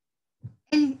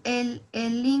el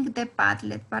link de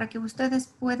Padlet para que ustedes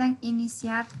puedan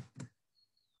iniciar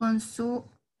con su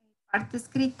parte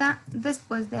escrita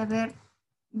después de haber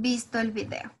visto el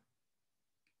video.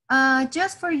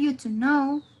 Just for you to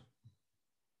know,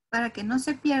 para que no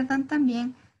se pierdan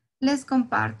también, les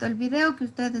comparto. El video que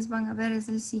ustedes van a ver es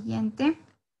el siguiente.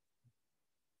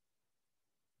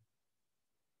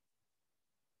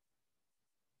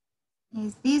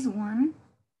 Is this one.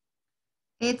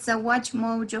 It's a Watch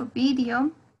Mojo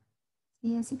video.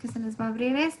 Sí, así que se les va a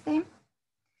abrir este.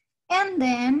 And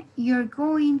then you're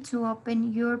going to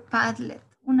open your Padlet.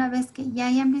 Una vez que ya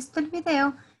hayan visto el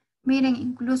video, miren,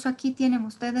 incluso aquí tienen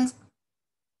ustedes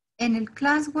en el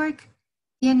classwork,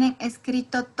 tienen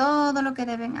escrito todo lo que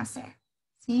deben hacer,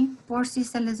 ¿sí? Por si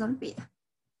se les olvida.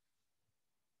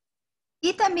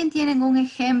 Y también tienen un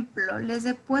ejemplo. Les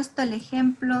he puesto el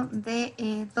ejemplo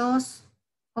de dos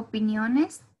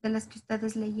opiniones de las que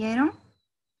ustedes leyeron,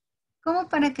 como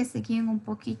para que se guíen un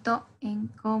poquito en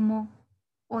cómo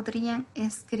podrían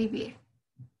escribir,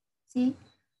 ¿sí?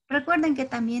 Recuerden que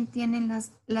también tienen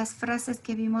las frases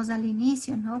que vimos al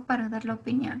inicio, ¿no? Para dar la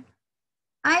opinión.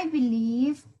 I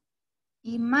believe,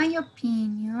 in my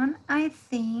opinion, I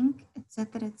think,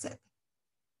 etc., etc.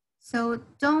 So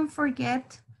don't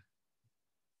forget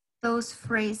those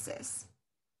phrases.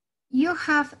 You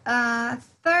have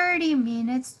 30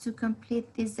 minutes to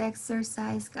complete this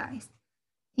exercise, guys.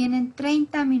 Tienen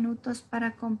 30 minutos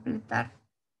para completar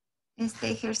este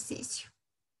ejercicio.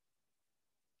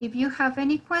 If you have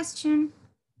any question,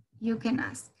 you can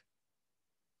ask.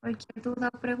 Cualquier duda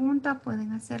o pregunta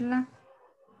pueden hacerla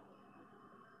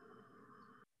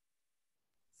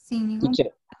sin ningún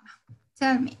Teacher, problema.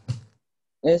 Tell me.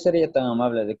 ¿sería tan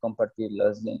amable de compartir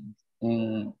los links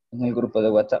en el grupo de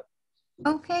WhatsApp?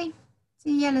 Ok,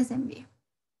 sí, ya les envío.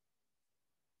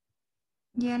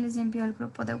 Ya les envío al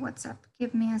grupo de WhatsApp.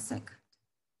 Give me a second.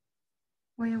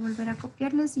 Voy a volver a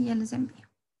copiarles y ya les envío.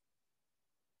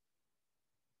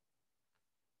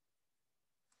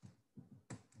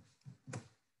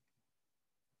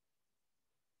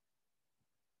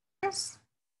 Yes.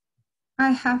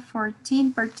 I have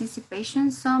 14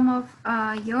 participations. Some of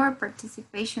your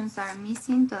participations are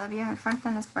missing. Todavía me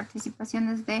faltan las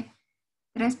participaciones de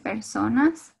 3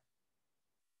 personas.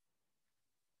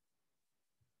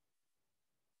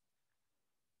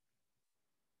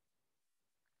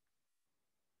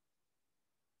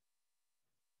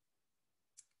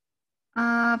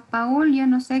 Paul, yo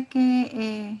no sé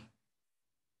qué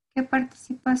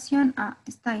participación.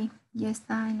 Está ahí. Ya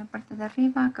está en la parte de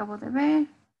arriba. Acabo de ver.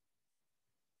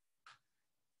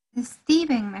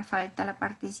 Steven me falta la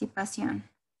participación.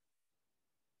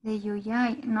 De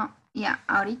Yuyay. No, ya.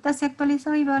 Ahorita se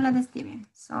actualizó y veo la de Steven.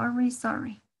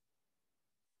 Sorry.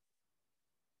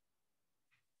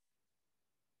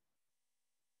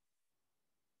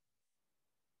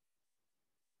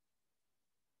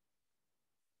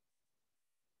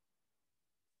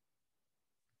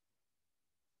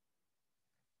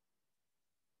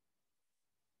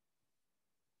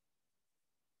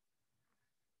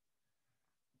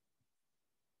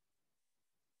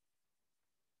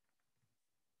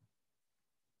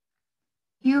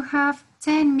 You have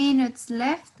 10 minutes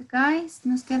left, guys.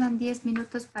 Nos quedan 10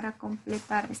 minutos para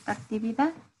completar esta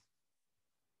actividad.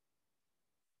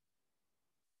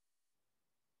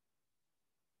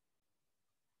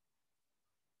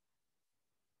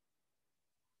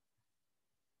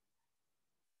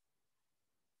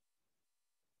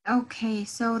 Okay,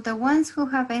 so the ones who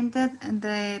have ended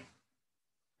the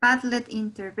Padlet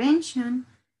intervention,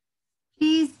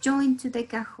 please join to the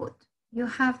Kahoot. You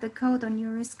have the code on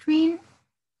your screen.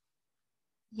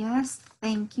 Yes,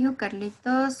 thank you,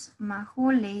 Carlitos,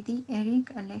 Majo, Lady,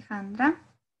 Eric, Alejandra.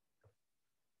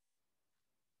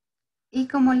 Y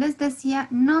como les decía,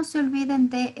 no se olviden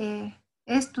de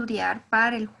estudiar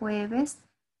para el jueves.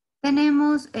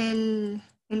 Tenemos el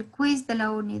quiz de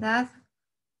la unidad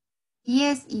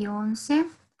 10 y 11.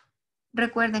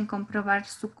 Recuerden comprobar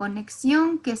su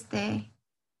conexión, que esté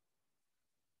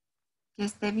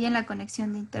bien la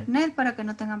conexión de internet para que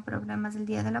no tengan problemas el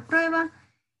día de la prueba.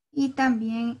 Y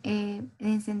también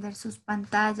encender sus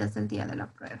pantallas del día de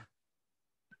la prueba.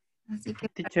 Así que,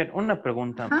 teacher, una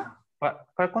pregunta. Ajá.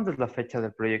 ¿Para cuándo es la fecha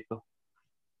del proyecto?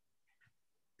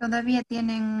 Todavía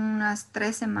tienen unas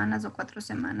 3 semanas o 4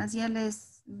 semanas. Ya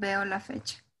les veo la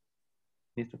fecha.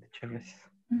 Listo, teacher, gracias.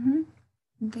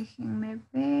 Déjenme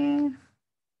ver.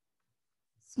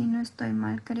 Si no estoy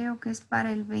mal, creo que es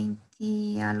para el 20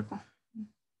 y algo.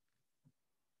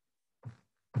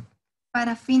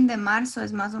 Para fin de marzo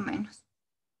es más o menos.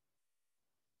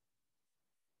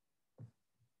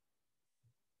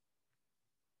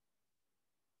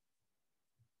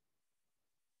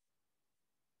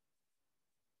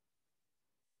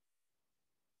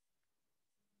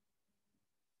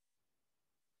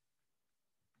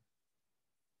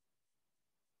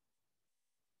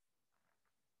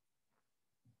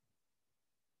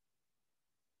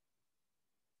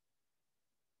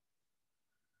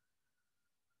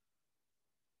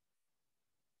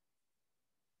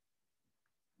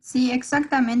 Sí,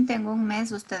 exactamente en un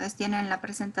mes ustedes tienen la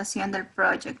presentación del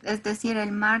project. Es decir,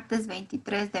 el martes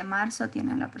 23 de marzo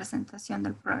tienen la presentación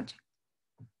del project.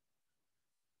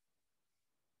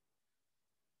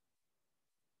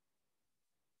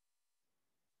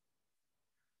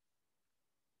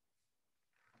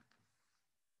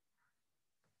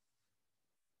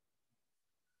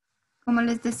 Como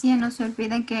les decía, no se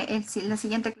olviden que la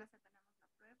siguiente clase tenemos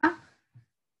la prueba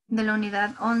de la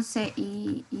unidad 11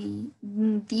 y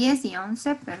 10 y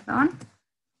 11, perdón.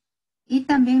 Y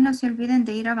también no se olviden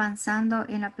de ir avanzando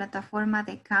en la plataforma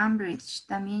de Cambridge.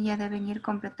 También ya deben ir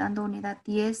completando unidad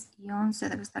 10 y 11,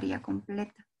 debe estar ya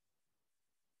completa.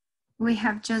 We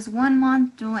have just 1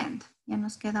 month to end. Ya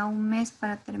nos queda un mes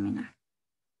para terminar.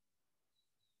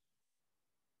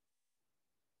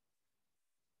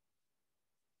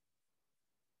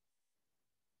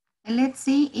 Let's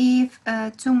see if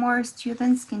 2 more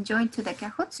students can join to the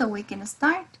Kahoot so we can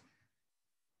start.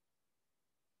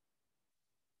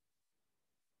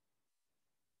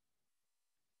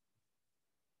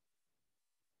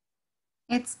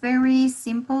 It's very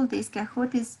simple. This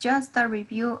Kahoot is just a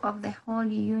review of the whole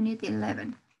Unit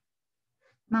 11.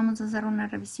 Vamos a hacer una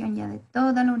revisión ya de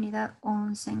toda la unidad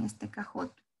 11 en este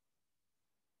Kahoot.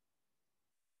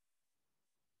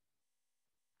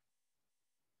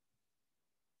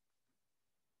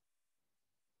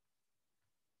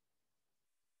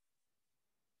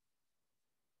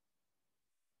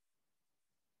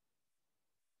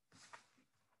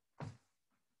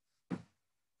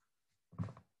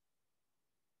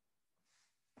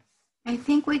 I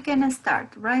think we can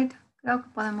start, right? Creo que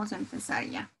podemos empezar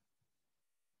ya.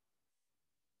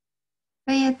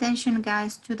 Pay attention,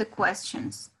 guys, to the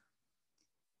questions.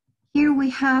 Here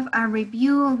we have a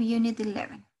review of Unit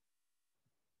 11.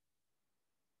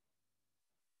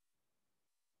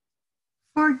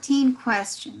 14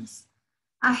 questions.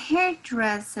 A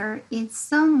hairdresser is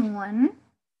someone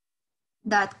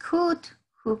that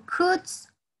who cuts,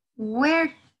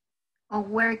 wear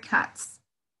cuts.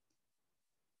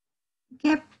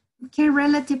 ¿Qué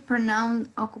relative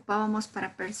pronoun ocupábamos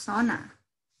para persona?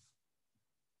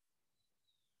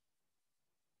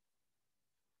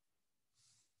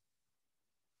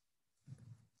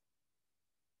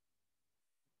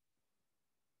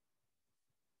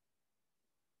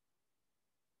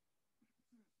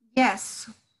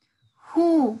 Yes.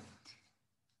 Who.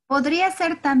 Podría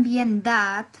ser también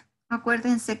that.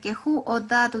 Acuérdense que who o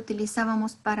that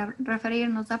utilizábamos para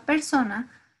referirnos a persona.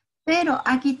 Pero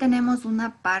aquí tenemos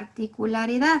una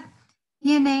particularidad.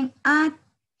 Tienen a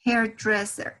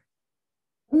hairdresser.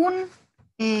 Un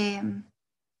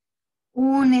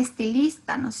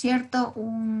estilista, ¿no es cierto?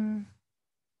 Un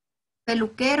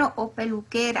peluquero o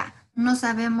peluquera. No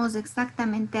sabemos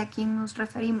exactamente a quién nos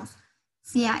referimos.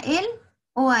 Si a él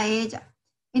o a ella.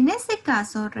 En ese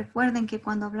caso, recuerden que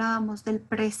cuando hablábamos del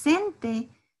presente,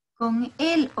 con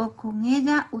él o con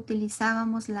ella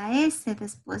utilizábamos la S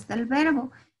después del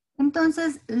verbo.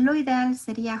 Entonces, lo ideal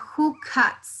sería who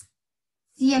cuts.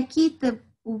 Si aquí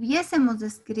hubiésemos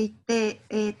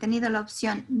tenido la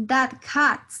opción that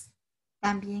cuts,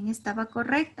 también estaba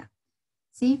correcta,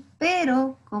 ¿sí?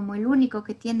 Pero como el único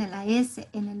que tiene la S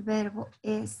en el verbo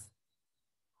es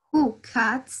who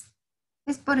cuts,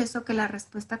 es por eso que la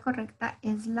respuesta correcta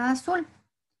es la azul.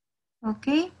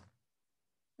 ¿Ok?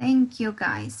 Thank you,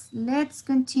 guys. Let's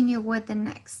continue with the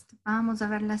next. Vamos a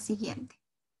ver la siguiente.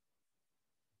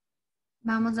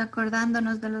 Vamos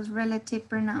acordándonos de los relative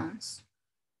pronouns.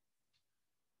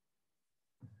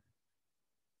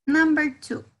 Number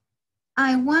 2.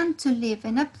 I want to live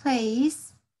in a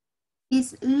place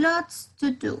is lots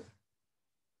to do.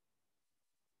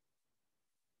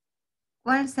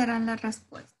 ¿Cuál será la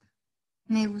respuesta?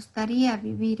 Me gustaría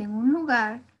vivir en un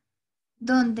lugar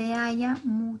donde haya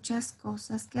muchas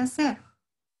cosas que hacer.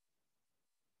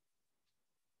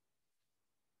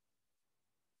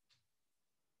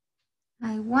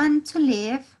 I want to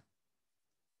live.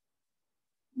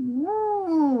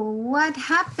 Ooh, what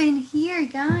happened here,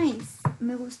 guys?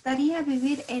 Me gustaría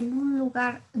vivir en un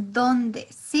lugar donde.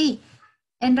 Sí,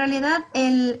 en realidad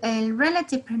el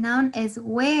relative pronoun es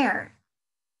where.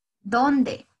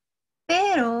 ¿Dónde?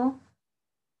 Pero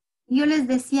yo les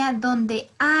decía donde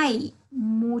hay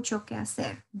mucho que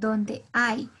hacer, donde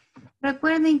hay.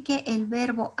 Recuerden que el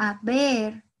verbo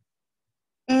haber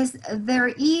es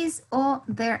there is o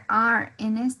there are.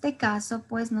 En este caso,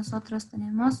 pues nosotros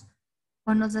tenemos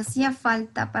o nos hacía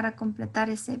falta para completar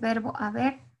ese verbo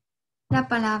haber la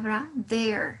palabra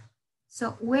there.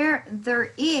 So where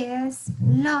there is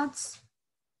lots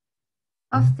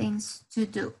of things to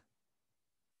do.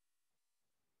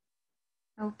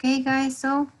 Okay, guys,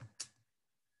 so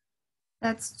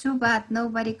that's too bad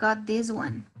nobody got this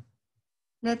one.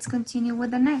 Let's continue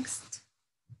with the next.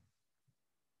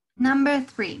 Number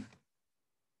 3.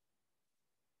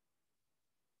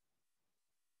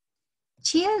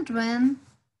 Children,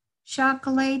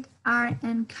 chocolate are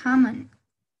uncommon.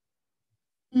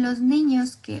 Los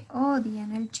niños que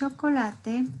odian el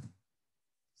chocolate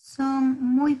son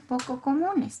muy poco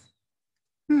comunes.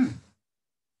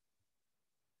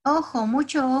 Ojo,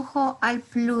 mucho ojo al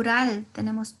plural.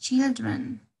 Tenemos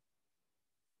children.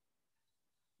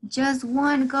 Just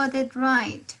one got it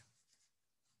right.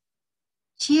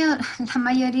 La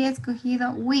mayoría ha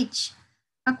escogido which.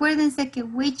 Acuérdense que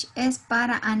which es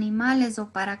para animales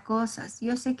o para cosas.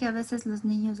 Yo sé que a veces los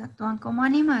niños actúan como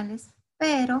animales,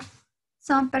 pero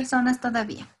son personas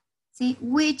todavía. ¿Sí?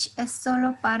 Which es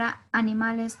solo para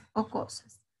animales o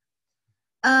cosas.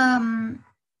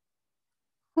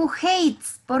 Who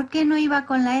hates? ¿Por qué no iba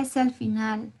con la S al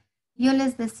final? Yo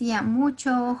les decía,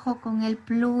 mucho ojo con el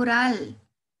plural.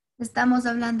 Estamos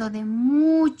hablando de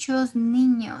muchos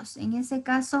niños. En ese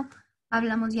caso,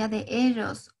 hablamos ya de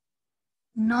ellos.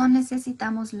 No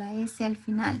necesitamos la S al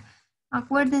final.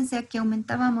 Acuérdense que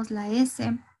aumentábamos la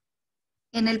S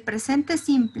en el presente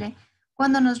simple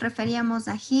cuando nos referíamos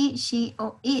a he, she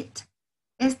o it.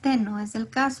 Este no es el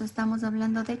caso. Estamos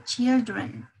hablando de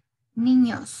children,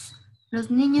 niños. Los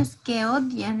niños que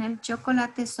odian el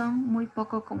chocolate son muy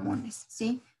poco comunes,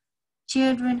 ¿sí?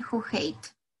 Children who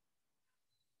hate.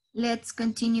 Let's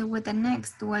continue with the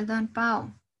next. Well done,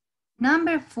 Pau.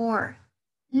 Number 4.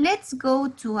 Let's go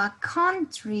to a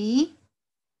country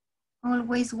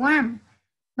always warm.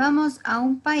 Vamos a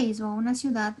un país o a una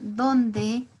ciudad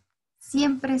donde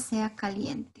siempre sea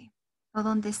caliente o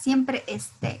donde siempre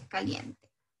esté caliente.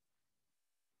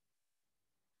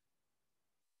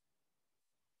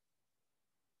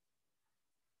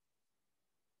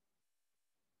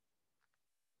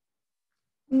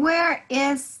 Where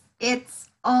is it's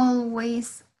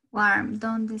always warm?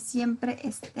 Donde siempre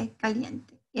esté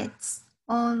caliente. It's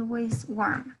always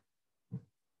warm.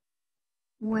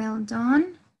 Well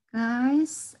done,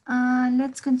 guys.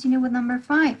 Let's continue with number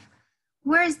 5.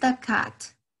 Where's the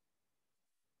cat?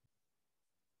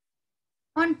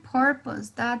 On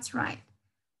purpose, that's right.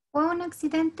 ¿Fue un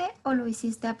accidente o lo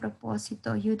hiciste a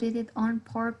propósito? You did it on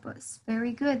purpose.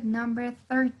 Very good. Number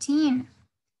 13.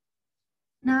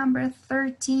 Number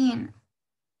 13.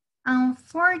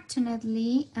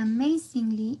 Unfortunately,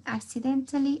 amazingly,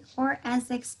 accidentally, or as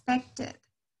expected.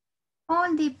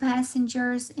 All the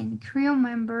passengers and crew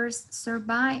members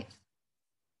survived.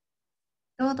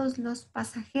 Todos los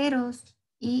pasajeros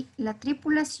y la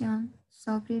tripulación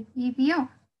sobrevivió.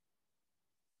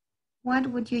 What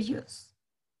would you use?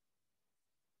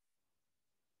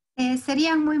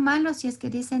 serían muy malos si es que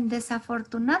dicen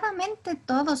desafortunadamente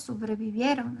todos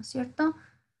sobrevivieron, ¿no es cierto?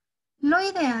 Lo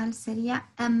ideal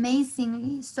sería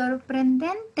amazingly,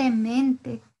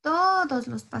 sorprendentemente, todos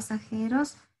los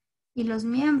pasajeros y los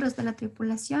miembros de la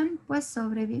tripulación pues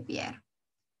sobrevivieron.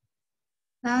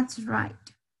 That's right.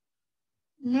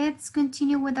 Let's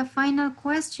continue with the final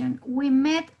question. We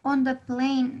met on the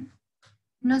plane.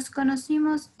 Nos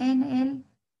conocimos en el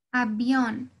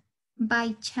avión.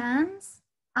 By chance,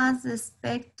 as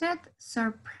expected,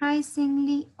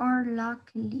 surprisingly, or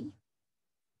luckily.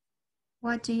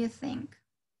 What do you think?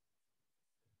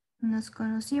 Nos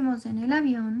conocimos en el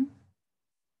avión.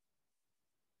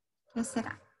 ¿Qué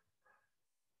será?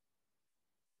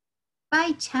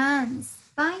 By chance,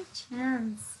 by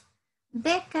chance.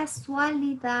 De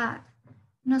casualidad.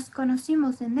 Nos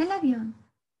conocimos en el avión.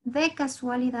 De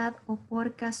casualidad o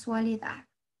por casualidad.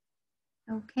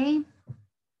 Okay.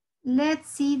 Let's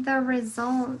see the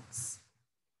results.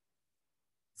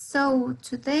 So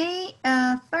today,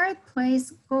 third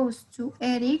place goes to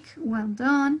Eric. Well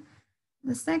done.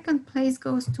 The second place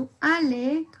goes to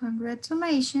Ale.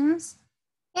 Congratulations.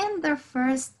 And the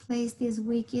first place this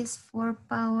week is for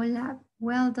Paola.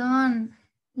 Well done.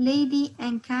 Lady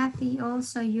and Kathy,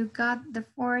 also you got the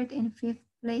 4th and 5th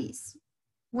place.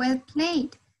 Well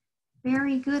played.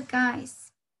 Very good,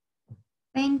 guys.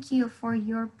 Thank you for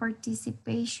your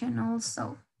participation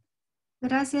also.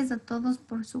 Gracias a todos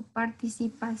por su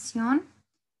participación.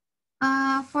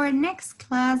 For next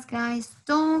class, guys,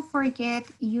 don't forget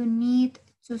you need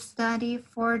to study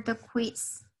for the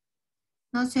quiz.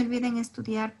 No se olviden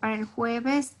estudiar para el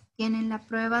jueves. Tienen la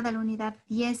prueba de la unidad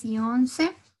 10 y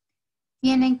 11.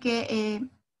 Tienen que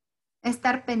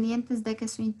estar pendientes de que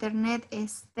su internet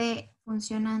esté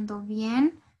funcionando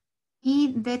bien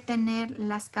y de tener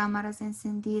las cámaras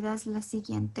encendidas la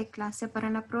siguiente clase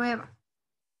para la prueba.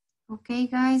 Ok,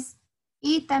 guys.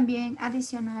 Y también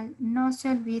adicional, no se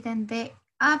olviden de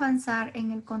avanzar en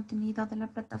el contenido de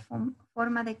la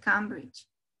plataforma de Cambridge.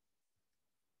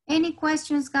 Any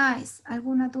questions, guys?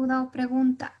 ¿Alguna duda o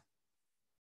pregunta?